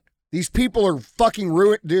 Legitimate. These people are fucking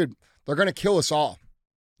ruined. Dude, they're going to kill us all.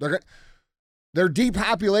 Their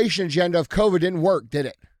depopulation agenda of COVID didn't work, did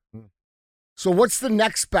it? So what's the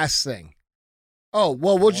next best thing? Oh,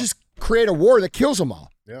 well, we'll just create a war that kills them all.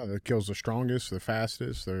 Yeah, that kills the strongest, the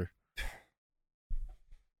fastest. And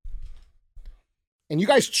you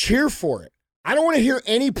guys cheer for it. I don't want to hear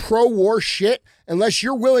any pro-war shit unless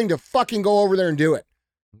you're willing to fucking go over there and do it.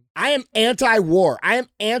 I am anti-war. I am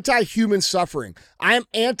anti-human suffering. I am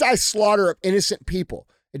anti-slaughter of innocent people.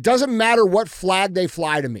 It doesn't matter what flag they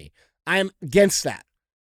fly to me. I am against that.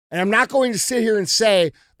 And I'm not going to sit here and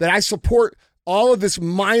say that I support all of this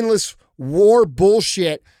mindless war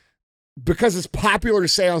bullshit because it's popular to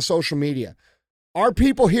say on social media. Our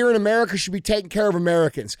people here in America should be taking care of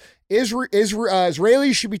Americans.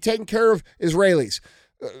 Israelis should be taking care of Israelis.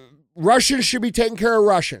 Russians should be taking care of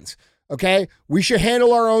Russians. Okay? We should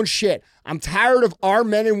handle our own shit. I'm tired of our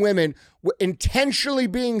men and women intentionally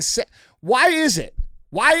being sent. Why is it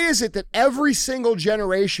that every single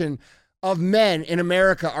generation of men in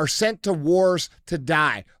America are sent to wars to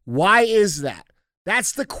die? Why is that?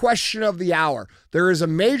 That's the question of the hour. There is a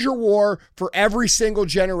major war for every single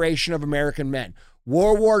generation of American men.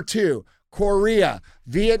 World War II, Korea,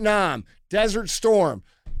 Vietnam, Desert Storm,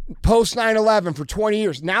 post 9/11 for 20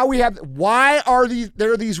 years. Now we have, why are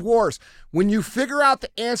there these wars? When you figure out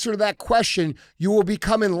the answer to that question, you will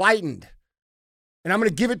become enlightened. And I'm going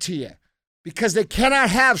to give it to you. Because they cannot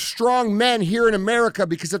have strong men here in America,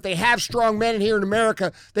 because if they have strong men here in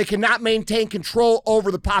America, they cannot maintain control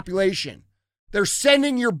over the population. They're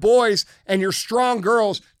sending your boys and your strong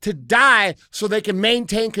girls to die so they can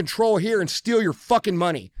maintain control here and steal your fucking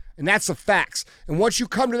money. And that's the facts. And once you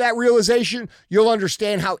come to that realization, you'll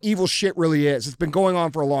understand how evil shit really is. It's been going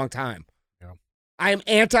on for a long time. Yeah. I am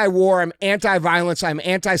anti-war. I'm anti-violence. I'm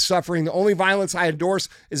anti-suffering. The only violence I endorse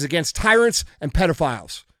is against tyrants and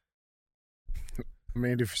pedophiles.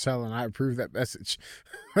 Mandy Frisella, I approve that message.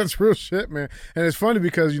 That's real shit, man. And it's funny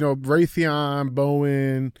because, Raytheon,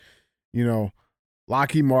 Boeing,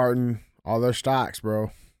 Lockheed Martin, all their stocks,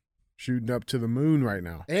 bro, shooting up to the moon right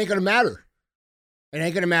now. It ain't going to matter. It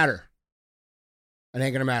ain't going to matter. It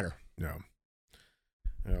ain't going to matter. No.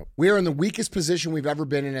 We are in the weakest position we've ever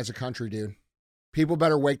been in as a country, dude. People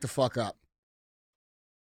better wake the fuck up.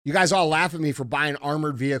 You guys all laugh at me for buying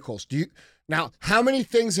armored vehicles. Now, how many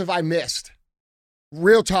things have I missed?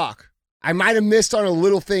 Real talk. I might have missed on a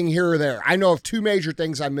little thing here or there. I know of 2 major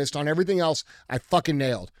things I missed on. Everything else I fucking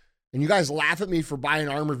nailed. And you guys laugh at me for buying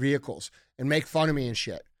armored vehicles and make fun of me and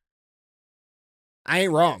shit. I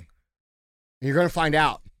ain't wrong. You're going to find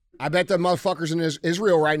out. I bet the motherfuckers in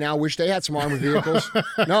Israel right now wish they had some armored vehicles.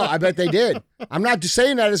 No, I bet they did. I'm not just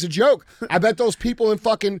saying that as a joke. I bet those people in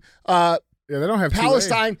fucking they don't have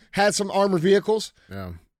Palestine 2A. had some armored vehicles.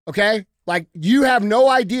 Yeah. Okay? Like, you have no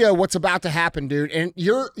idea what's about to happen, dude. And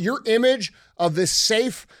your image of this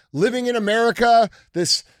safe living in America,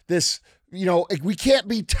 this we can't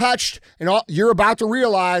be touched, and all, you're about to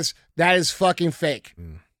realize that is fucking fake.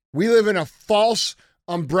 We live in a false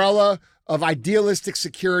umbrella of idealistic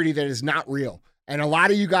security that is not real. And a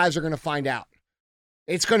lot of you guys are going to find out.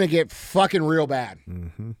 It's going to get fucking real bad.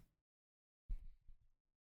 Mm-hmm.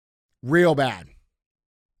 Real bad.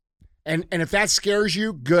 And if that scares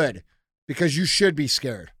you, good. Because you should be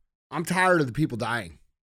scared. I'm tired of the people dying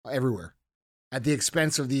everywhere at the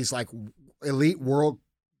expense of these like elite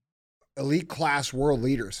class world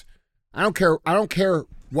leaders. I don't care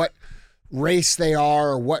what race they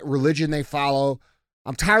are or what religion they follow.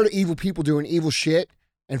 I'm tired of evil people doing evil shit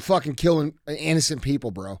and fucking killing innocent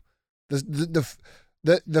people, bro.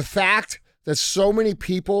 The fact that so many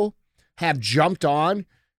people have jumped on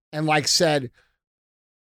and like said,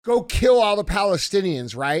 go kill all the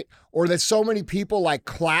Palestinians, right? Or that so many people like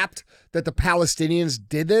clapped that the Palestinians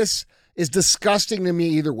did this is disgusting to me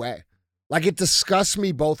either way. Like, it disgusts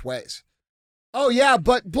me both ways. Oh yeah,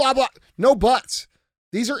 but blah, blah. No buts.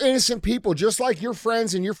 These are innocent people just like your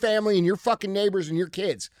friends and your family and your fucking neighbors and your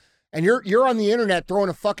kids. And you're on the internet throwing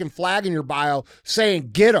a fucking flag in your bio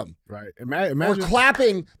saying, get them. Right. Imagine. Or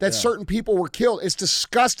clapping that certain people were killed. It's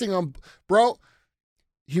disgusting, bro.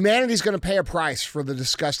 Humanity's going to pay a price for the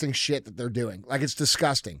disgusting shit that they're doing. Like, it's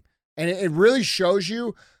disgusting. And it really shows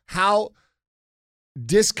you how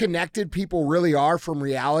disconnected people really are from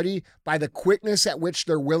reality by the quickness at which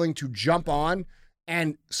they're willing to jump on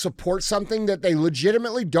and support something that they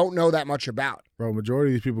legitimately don't know that much about. Bro,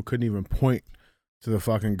 majority of these people couldn't even point to the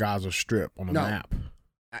fucking Gaza Strip on a map.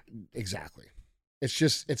 Exactly.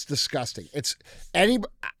 It's disgusting.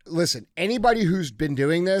 Listen, anybody who's been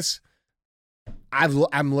doing this,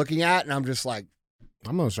 I'm looking at and I'm just like,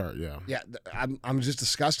 I'm gonna start. Yeah. Yeah. I'm just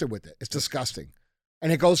disgusted with it. It's disgusting.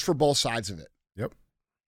 And it goes for both sides of it. Yep.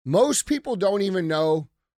 Most people don't even know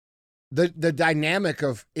the dynamic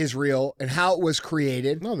of Israel and how it was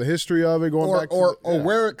created. No, the history of it going back to or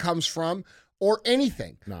where it comes from or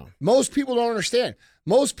anything. No. Most people don't understand.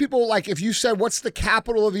 Most people, like, if you said, what's the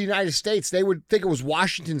capital of the United States, they would think it was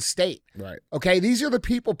Washington State. Right. Okay. These are the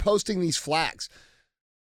people posting these flags.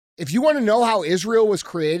 If you want to know how Israel was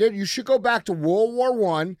created, you should go back to World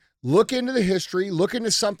War I, look into the history, look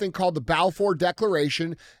into something called the Balfour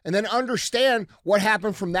Declaration, and then understand what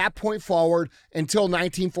happened from that point forward until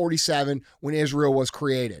 1947 when Israel was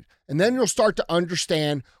created. And then you'll start to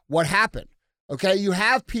understand what happened. Okay, you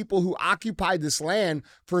have people who occupied this land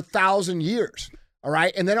for 1,000 years, all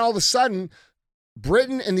right? And then all of a sudden,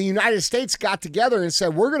 Britain and the United States got together and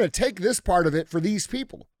said, we're going to take this part of it for these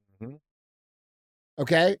people. Mm-hmm.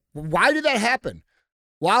 Okay? Why did that happen?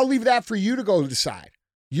 Well, I'll leave that for you to go decide.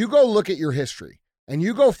 You go look at your history and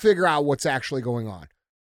you go figure out what's actually going on.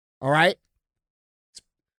 All right?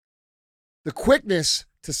 The quickness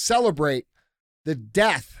to celebrate the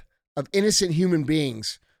death of innocent human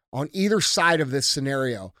beings on either side of this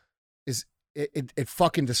scenario is it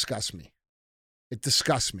fucking disgusts me. It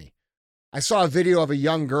disgusts me. I saw a video of a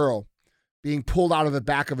young girl being pulled out of the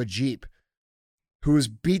back of a Jeep who was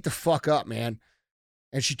beat the fuck up, man.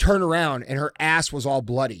 And she turned around and her ass was all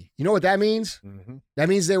bloody. You know what that means? Mm-hmm. That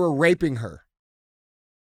means they were raping her.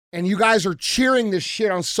 And you guys are cheering this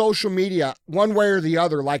shit on social media one way or the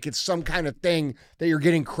other like it's some kind of thing that you're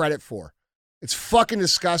getting credit for. It's fucking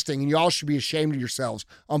disgusting, and you all should be ashamed of yourselves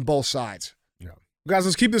on both sides. Yeah. Guys,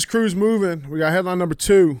 let's keep this cruise moving. We got headline number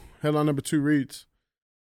 2. Headline number 2 reads,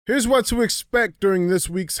 here's what to expect during this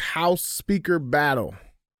week's House Speaker battle.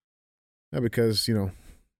 Yeah, because,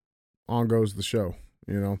 on goes the show.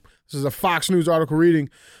 This is a Fox News article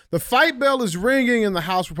reading, the fight bell is ringing in the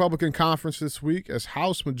House Republican Conference this week as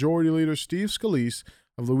House Majority Leader Steve Scalise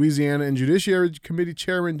of Louisiana and Judiciary Committee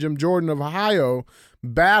Chairman Jim Jordan of Ohio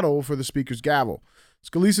battle for the Speaker's gavel.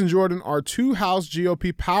 Scalise and Jordan are two House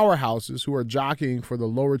GOP powerhouses who are jockeying for the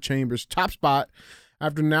lower chamber's top spot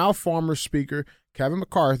after now former Speaker Kevin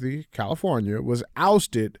McCarthy, California, was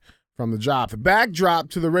ousted from the job. The backdrop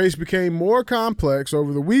to the race became more complex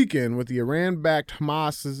over the weekend with the Iran-backed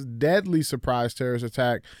Hamas's deadly surprise terrorist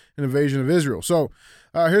attack and invasion of Israel. So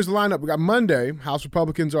here's the lineup. We got Monday. House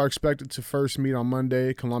Republicans are expected to first meet on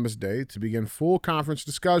Monday, Columbus Day, to begin full conference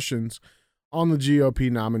discussions on the GOP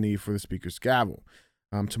nominee for the Speaker's gavel.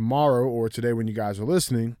 Tomorrow, or today when you guys are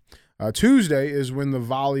listening, Tuesday is when the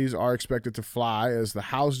volleys are expected to fly as the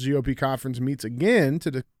House GOP conference meets again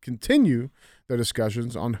to continue their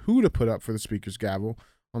discussions on who to put up for the Speaker's gavel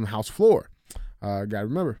on the House floor. Got to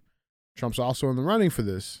remember, Trump's also in the running for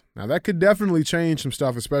this. Now, that could definitely change some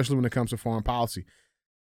stuff, especially when it comes to foreign policy.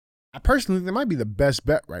 I personally think that might be the best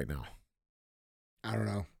bet right now. I don't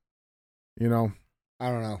know. I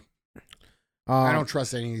don't know. I don't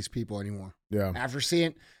trust any of these people anymore. Yeah.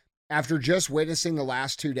 After just witnessing the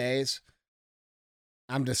last 2 days,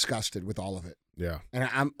 I'm disgusted with all of it. Yeah.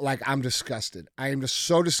 And I'm disgusted. I am just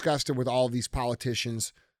so disgusted with all of these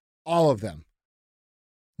politicians, all of them.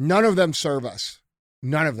 None of them serve us.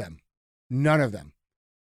 None of them. None of them.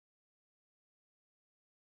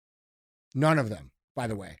 None of them, by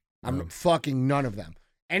the way. I'm fucking none of them.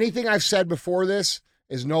 Anything I've said before this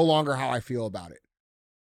is no longer how I feel about it.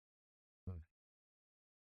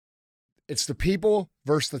 It's the people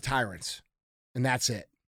versus the tyrants, and that's it.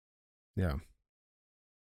 Yeah.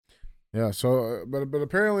 Yeah, so, but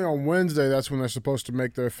apparently on Wednesday, that's when they're supposed to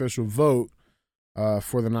make their official vote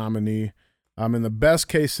for the nominee. In the best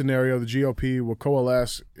case scenario, the GOP will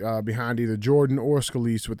coalesce behind either Jordan or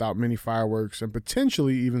Scalise without many fireworks and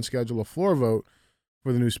potentially even schedule a floor vote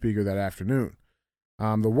for the new speaker that afternoon.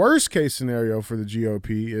 The worst case scenario for the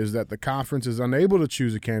GOP is that the conference is unable to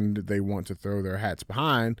choose a candidate they want to throw their hats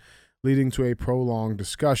behind, leading to a prolonged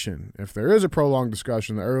discussion. If there is a prolonged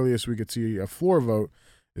discussion, the earliest we could see a floor vote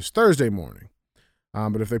is Thursday morning.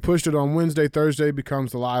 But if they pushed it on Wednesday, Thursday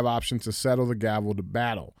becomes the live option to settle the gavel to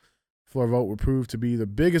battle. Floor vote would prove to be the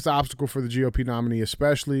biggest obstacle for the GOP nominee,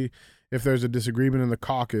 especially if there's a disagreement in the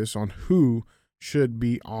caucus on who should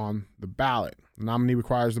be on the ballot. The nominee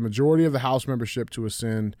requires the majority of the House membership to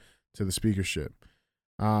ascend to the speakership.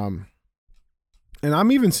 And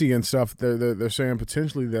I'm even seeing stuff they're saying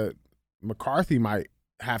potentially that McCarthy might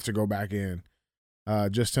have to go back in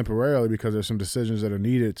just temporarily because there's some decisions that are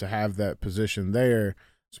needed to have that position there,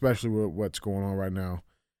 especially with what's going on right now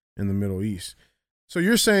in the Middle East. So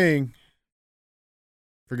you're saying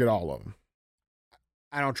forget all of them.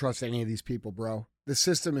 I don't trust any of these people, bro. The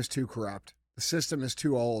system is too corrupt. The system is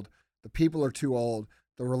too old. The people are too old.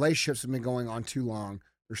 The relationships have been going on too long.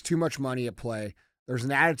 There's too much money at play. There's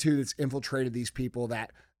an attitude that's infiltrated these people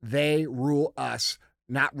that they rule us,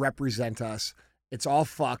 not represent us. It's all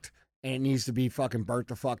fucked, and it needs to be fucking burnt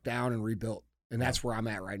the fuck down and rebuilt. And that's where I'm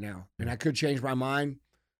at right now. And I could change my mind.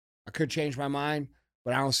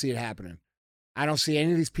 But I don't see it happening. I don't see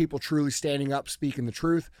any of these people truly standing up, speaking the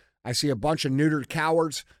truth. I see a bunch of neutered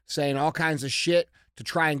cowards saying all kinds of shit to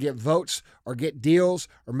try and get votes or get deals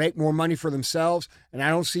or make more money for themselves. And I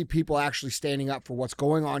don't see people actually standing up for what's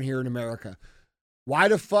going on here in America. Why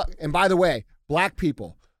the fuck? And by the way, black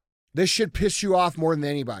people, this should piss you off more than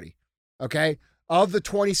anybody, okay? Of the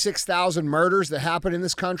 26,000 murders that happen in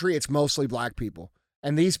this country, it's mostly black people.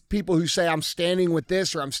 And these people who say I'm standing with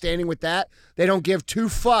this or I'm standing with that, they don't give two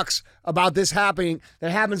fucks about this happening.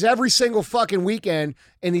 That happens every single fucking weekend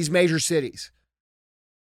in these major cities,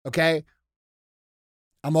 okay?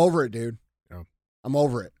 I'm over it, dude. Yeah. I'm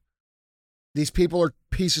over it. These people are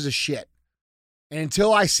pieces of shit. And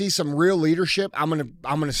until I see some real leadership, I'm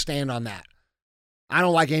gonna stand on that. I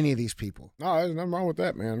don't like any of these people. No, there's nothing wrong with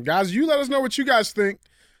that, man. Guys, you let us know what you guys think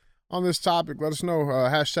on this topic. Let us know.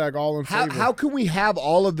 Hashtag all in favor. How can we have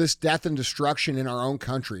all of this death and destruction in our own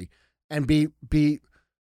country and be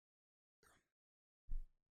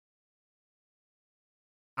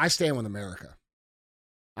I stand with America.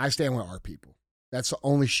 I stand with our people. That's the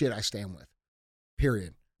only shit I stand with.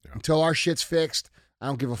 Period. Yeah. Until our shit's fixed, I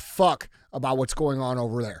don't give a fuck about what's going on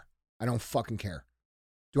over there. I don't fucking care.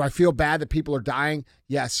 Do I feel bad that people are dying?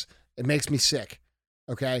 Yes. It makes me sick.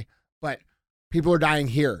 Okay? But people are dying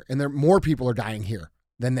here, and more people are dying here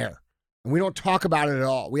than there. And we don't talk about it at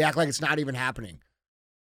all. We act like it's not even happening.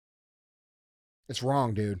 It's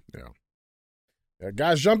wrong, dude. Yeah,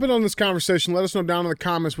 guys, jump in on this conversation. Let us know down in the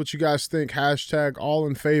comments what you guys think. Hashtag all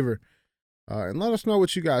in favor. And let us know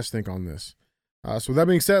what you guys think on this. So with that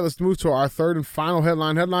being said, let's move to our third and final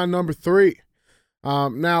headline. Headline number 3.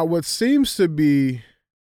 Now, what seems to be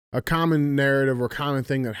a common narrative or common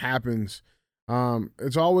thing that happens,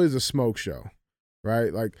 it's always a smoke show,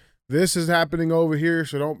 right? Like, this is happening over here,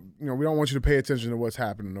 so we don't want you to pay attention to what's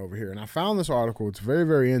happening over here. And I found this article. It's very,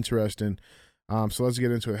 very interesting. So let's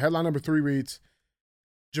get into it. Headline number 3 reads,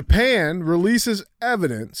 Japan releases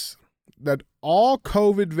evidence that all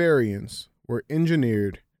COVID variants were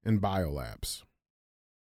engineered in biolabs.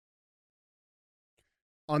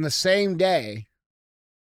 On the same day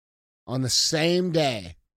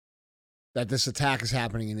that this attack is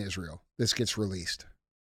happening in Israel, this gets released.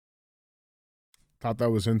 Thought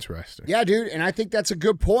that was interesting. Yeah, dude, and I think that's a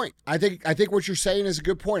good point. I think what you're saying is a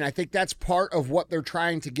good point. I think that's part of what they're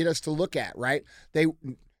trying to get us to look at, right?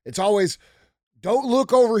 It's always, don't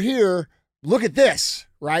look over here, look at this,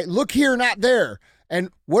 right? Look here, not there. And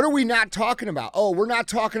what are we not talking about? Oh, we're not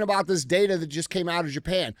talking about this data that just came out of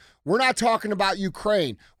Japan. We're not talking about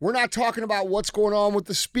Ukraine. We're not talking about what's going on with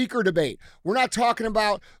the speaker debate. We're not talking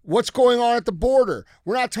about what's going on at the border.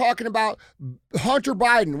 We're not talking about Hunter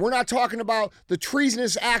Biden. We're not talking about the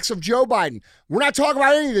treasonous acts of Joe Biden. We're not talking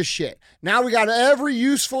about any of this shit. Now we got every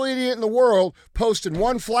useful idiot in the world posting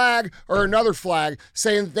one flag or another flag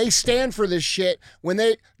saying that they stand for this shit when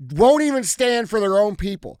they won't even stand for their own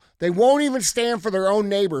people. They won't even stand for their own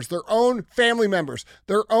neighbors, their own family members,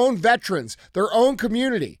 their own veterans, their own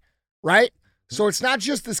community, right? So it's not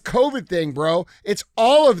just this COVID thing, bro. It's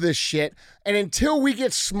all of this shit. And until we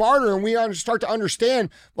get smarter and we start to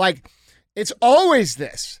understand, like, it's always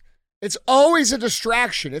this. It's always a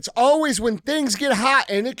distraction. It's always when things get hot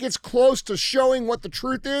and it gets close to showing what the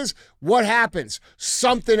truth is, what happens?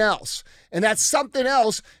 Something else. And that something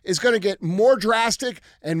else is going to get more drastic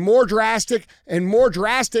and more drastic and more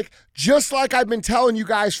drastic, just like I've been telling you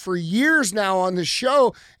guys for years now on this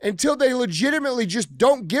show, until they legitimately just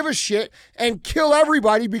don't give a shit and kill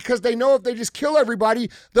everybody, because they know if they just kill everybody,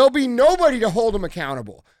 there'll be nobody to hold them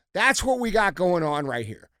accountable. That's what we got going on right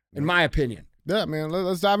here, in my opinion. Yeah, man,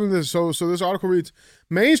 let's dive into this. So this article reads,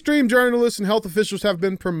 mainstream journalists and health officials have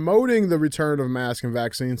been promoting the return of masks and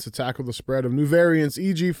vaccines to tackle the spread of new variants,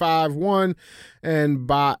 e.g. 5.1 and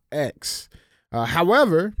BA.X.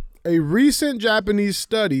 However, a recent Japanese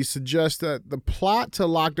study suggests that the plot to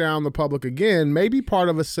lock down the public again may be part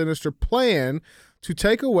of a sinister plan to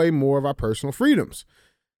take away more of our personal freedoms.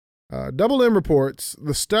 Double M reports,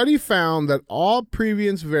 the study found that all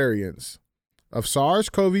previous variants of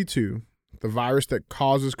SARS-CoV-2, the virus that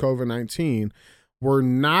causes COVID-19, were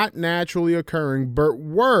not naturally occurring, but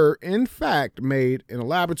were, in fact, made in a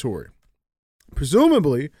laboratory.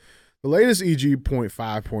 Presumably, the latest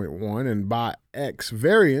EG.5.1 and BA.X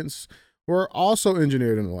variants were also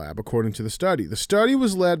engineered in the lab, according to the study. The study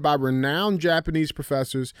was led by renowned Japanese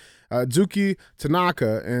professors Zuki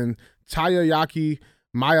Tanaka and Tayayaki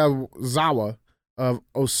Miyazawa of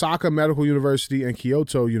Osaka Medical University and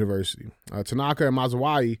Kyoto University. Tanaka and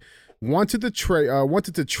Mazawa wanted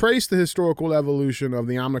to trace the historical evolution of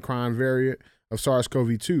the Omicron variant of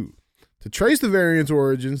SARS-CoV-2. To trace the variant's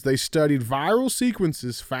origins, they studied viral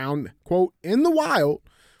sequences found, quote, in the wild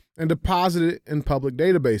and deposited in public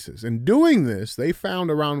databases. In doing this, they found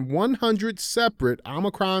around 100 separate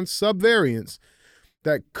Omicron subvariants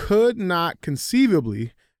that could not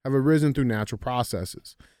conceivably have arisen through natural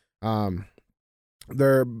processes.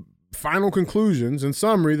 Their final conclusions, in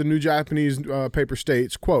summary, the new Japanese paper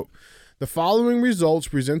states, quote, the following results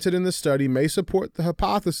presented in the study may support the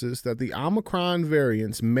hypothesis that the Omicron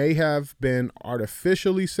variants may have been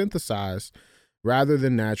artificially synthesized rather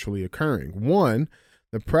than naturally occurring. 1,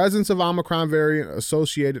 the presence of Omicron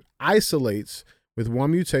variant-associated isolates with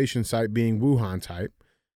one mutation site being Wuhan type.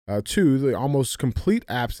 2, the almost complete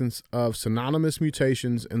absence of synonymous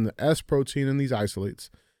mutations in the S protein in these isolates.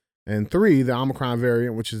 And 3, the Omicron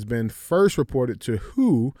variant, which has been first reported to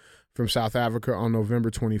WHO from South Africa on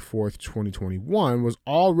November 24th, 2021, was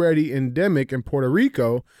already endemic in Puerto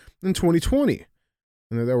Rico in 2020.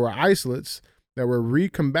 And that there were isolates that were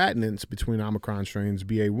recombinants between Omicron strains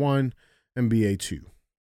BA.1 and BA.2.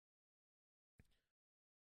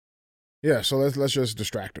 Yeah, so let's just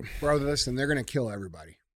distract them. Bro, listen, they're going to kill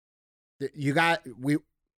everybody. They're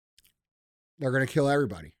going to kill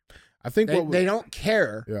everybody. I think they don't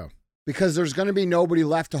care. Yeah. Because there's going to be nobody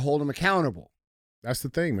left to hold them accountable. That's the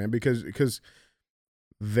thing, man, because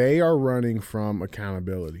they are running from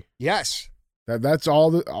accountability. Yes. That's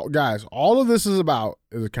all guys, all of this is about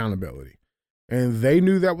is accountability. And they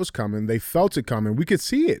knew that was coming. They felt it coming. We could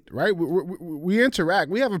see it, right? We interact.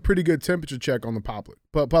 We have a pretty good temperature check on the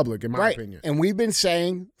public, in my opinion. And we've been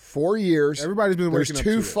saying for years, everybody's been there's waking up to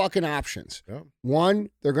two it. fucking options. Yep.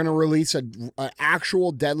 One, they're going to release an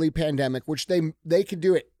actual deadly pandemic, which they could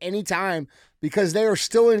do at any time because they are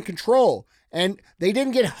still in control. And they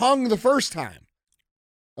didn't get hung the first time,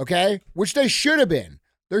 okay? Which they should have been.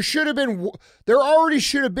 There already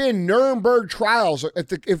should have been Nuremberg trials.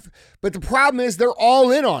 But the problem is they're all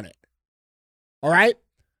in on it. All right?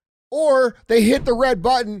 Or they hit the red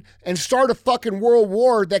button and start a fucking world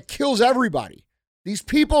war that kills everybody. These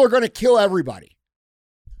people are going to kill everybody.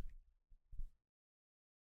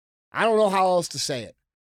 I don't know how else to say it.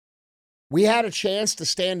 We had a chance to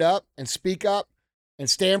stand up and speak up and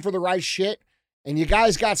stand for the right shit, and you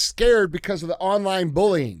guys got scared because of the online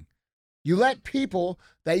bullying. You let people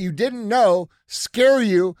that you didn't know scare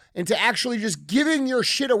you into actually just giving your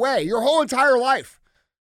shit away your whole entire life.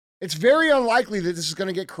 It's very unlikely that this is going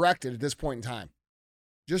to get corrected at this point in time.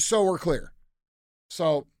 Just so we're clear.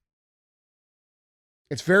 So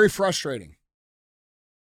it's very frustrating.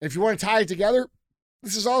 If you want to tie it together,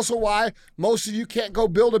 this is also why most of you can't go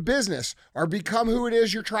build a business or become who it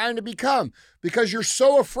is you're trying to become, because you're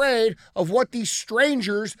so afraid of what these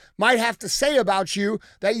strangers might have to say about you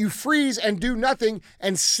that you freeze and do nothing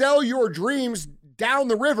and sell your dreams down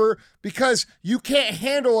the river because you can't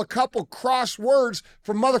handle a couple cross words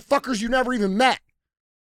from motherfuckers you never even met.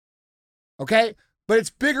 Okay? But it's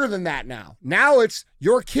bigger than that now. Now it's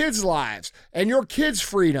your kids' lives and your kids'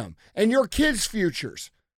 freedom and your kids' futures.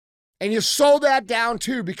 And you sold that down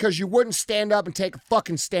too because you wouldn't stand up and take a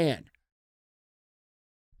fucking stand.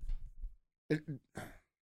 It's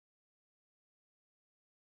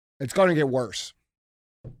going to get worse.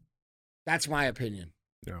 That's my opinion.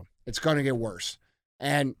 Yeah. It's going to get worse.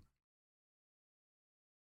 And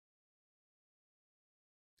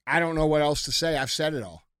I don't know what else to say. I've said it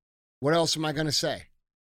all. What else am I going to say?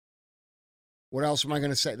 What else am I going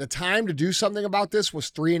to say? The time to do something about this was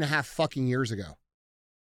 3.5 fucking years ago.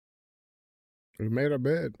 We made our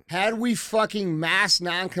bed. Had we fucking mass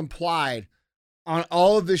non-complied on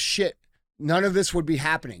all of this shit, none of this would be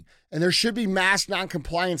happening. And there should be mass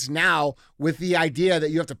non-compliance now with the idea that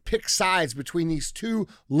you have to pick sides between these two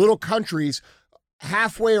little countries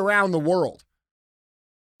halfway around the world.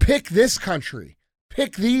 Pick this country.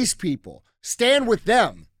 Pick these people. Stand with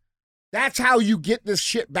them. That's how you get this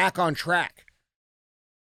shit back on track.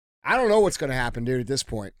 I don't know what's going to happen, dude, at this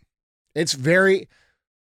point. It's very,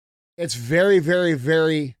 very,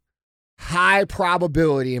 very high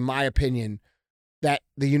probability, in my opinion, that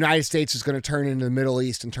the United States is going to turn into the Middle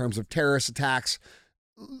East in terms of terrorist attacks,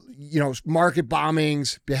 market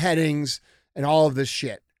bombings, beheadings, and all of this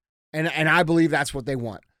shit. And I believe that's what they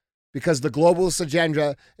want, because the globalist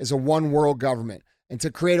agenda is a one world government. And to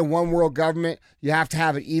create a one world government, you have to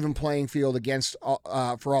have an even playing field against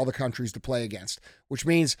for all the countries to play against. Which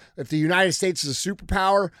means if the United States is a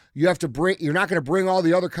superpower, you're not going to bring all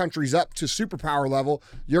the other countries up to superpower level.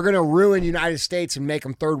 You're going to ruin United States and make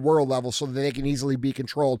them third world level so that they can easily be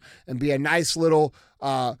controlled and be a nice little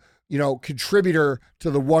contributor to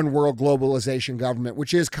the one world globalization government,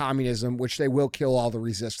 which is communism, which they will kill all the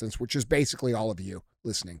resistance, which is basically all of you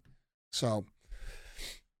listening. So,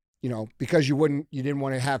 because you didn't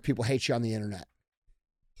want to have people hate you on the internet.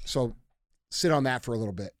 So sit on that for a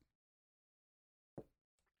little bit.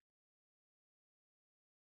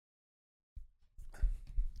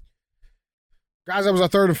 Guys, that was our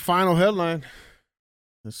third and final headline.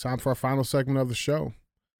 It's time for our final segment of the show.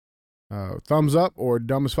 Thumbs up or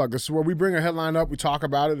dumb as fuck. This is where we bring a headline up, we talk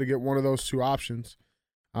about it to get one of those two options.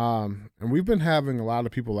 And we've been having a lot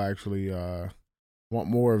of people actually want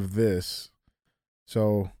more of this.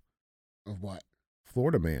 So... Of what?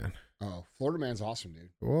 Florida Man. Oh, Florida Man's awesome,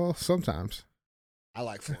 dude. Well, sometimes. I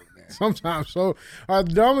like Florida Man. Sometimes. So our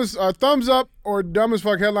thumbs up or dumb as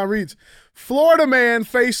fuck headline reads, Florida man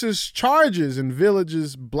faces charges in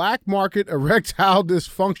village's black market erectile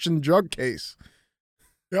dysfunction drug case.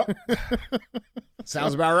 Yep.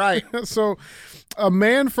 Sounds about right. So a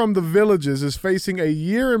man from the Villages is facing a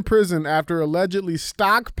year in prison after allegedly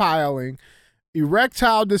stockpiling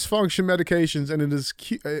erectile dysfunction medications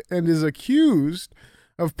and is accused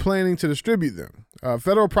of planning to distribute them.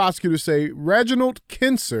 Federal prosecutors say Reginald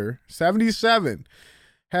Kinser, 77,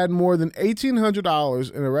 had more than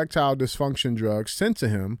 $1,800 in erectile dysfunction drugs sent to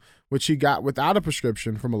him, which he got without a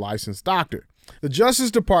prescription from a licensed doctor. The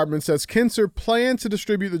Justice Department says Kinzer planned to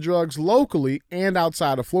distribute the drugs locally and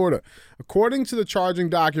outside of Florida. According to the charging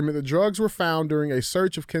document, the drugs were found during a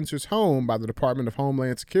search of Kinzer's home by the Department of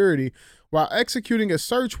Homeland Security while executing a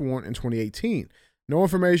search warrant in 2018. No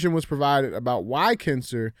information was provided about why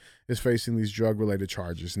Kinzer is facing these drug-related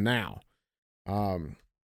charges now.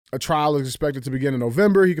 A trial is expected to begin in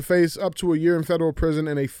November. He could face up to a year in federal prison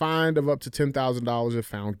and a fine of up to $10,000 if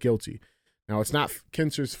found guilty. Now, it's not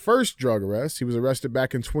Kinzer's first drug arrest. He was arrested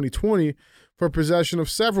back in 2020 for possession of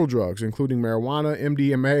several drugs, including marijuana,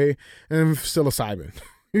 MDMA, and psilocybin.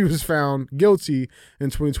 He was found guilty in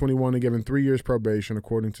 2021 and given 3 years probation,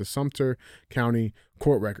 according to Sumter County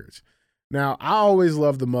court records. Now, I always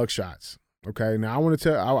love the mugshots. Okay, now I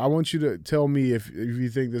want you to tell me if you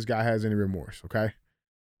think this guy has any remorse. Okay.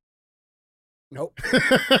 Nope.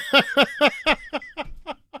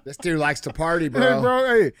 This dude likes to party, bro. Hey, bro,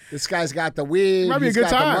 hey. This guy's got the weed. Might be He's a good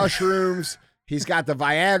got time. the mushrooms. He's got the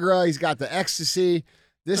Viagra. He's got the ecstasy.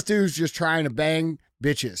 This dude's just trying to bang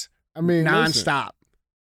bitches. I mean, nonstop.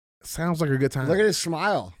 Sounds like a good time. Look at his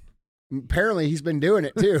smile. Apparently, he's been doing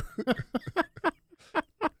it too.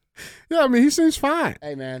 Yeah, I mean, he seems fine.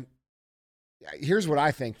 Hey, man. Here's what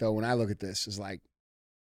I think, though, when I look at this, is like,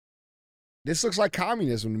 this looks like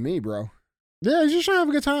communism to me, bro. Yeah, he's just trying to have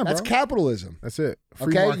a good time, That's bro. capitalism. That's it.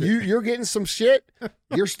 Free Okay, market. you're getting some shit.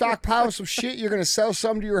 You're stockpiling some shit. You're going to sell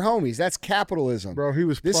some to your homies. That's capitalism. Bro, he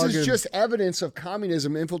was This plugging. is just evidence of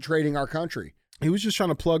communism infiltrating our country. He was just trying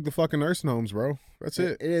to plug the fucking nursing homes, bro. That's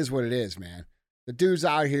it. It is what it is, man. The dude's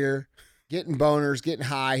out here getting boners, getting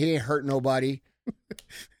high. He ain't hurting nobody.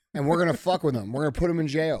 And we're going to fuck with him. We're going to put him in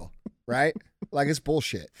jail, right? Like, it's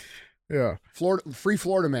bullshit. Yeah. Free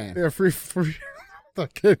Florida man. Yeah, free. I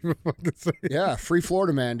can't even fucking say it. Yeah, free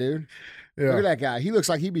Florida man, dude. Yeah. Look at that guy. He looks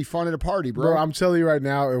like he'd be fun at a party, Bro, bro. I'm telling you right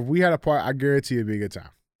now, if we had a party, I guarantee it'd be a good time.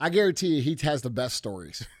 I guarantee you he has the best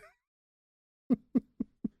stories.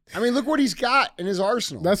 I mean, look what he's got in his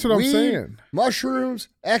arsenal. That's what I'm Weed, saying. Mushrooms,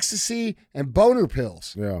 ecstasy, and boner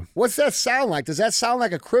pills. Yeah. What's that sound like? Does that sound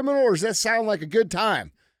like a criminal or does that sound like a good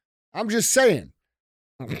time? I'm just saying.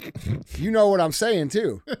 You know what I'm saying,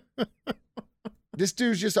 too. This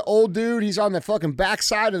dude's just an old dude. He's on the fucking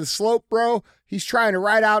backside of the slope, bro. He's trying to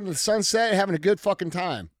ride out into the sunset, having a good fucking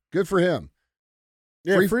time. Good for him.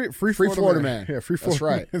 Yeah, free Florida man. Yeah, free That's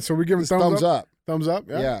Florida right. man. So we give him Thumbs up. Thumbs up?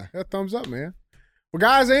 Yeah. Yeah, thumbs up, man. Well,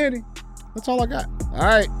 guys, Andy, that's all I got. All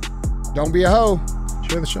right. Don't be a hoe.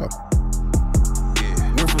 Share the show.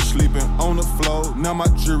 Went from sleeping on the floor, now my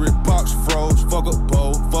jewelry box froze. Fuck a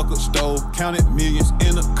bowl, fuck a stove, counted millions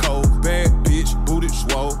in a cold. Bad bitch, booty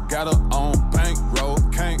swole, got her on bankroll,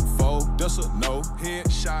 can't fold, that's a no.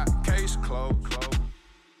 Headshot, case closed.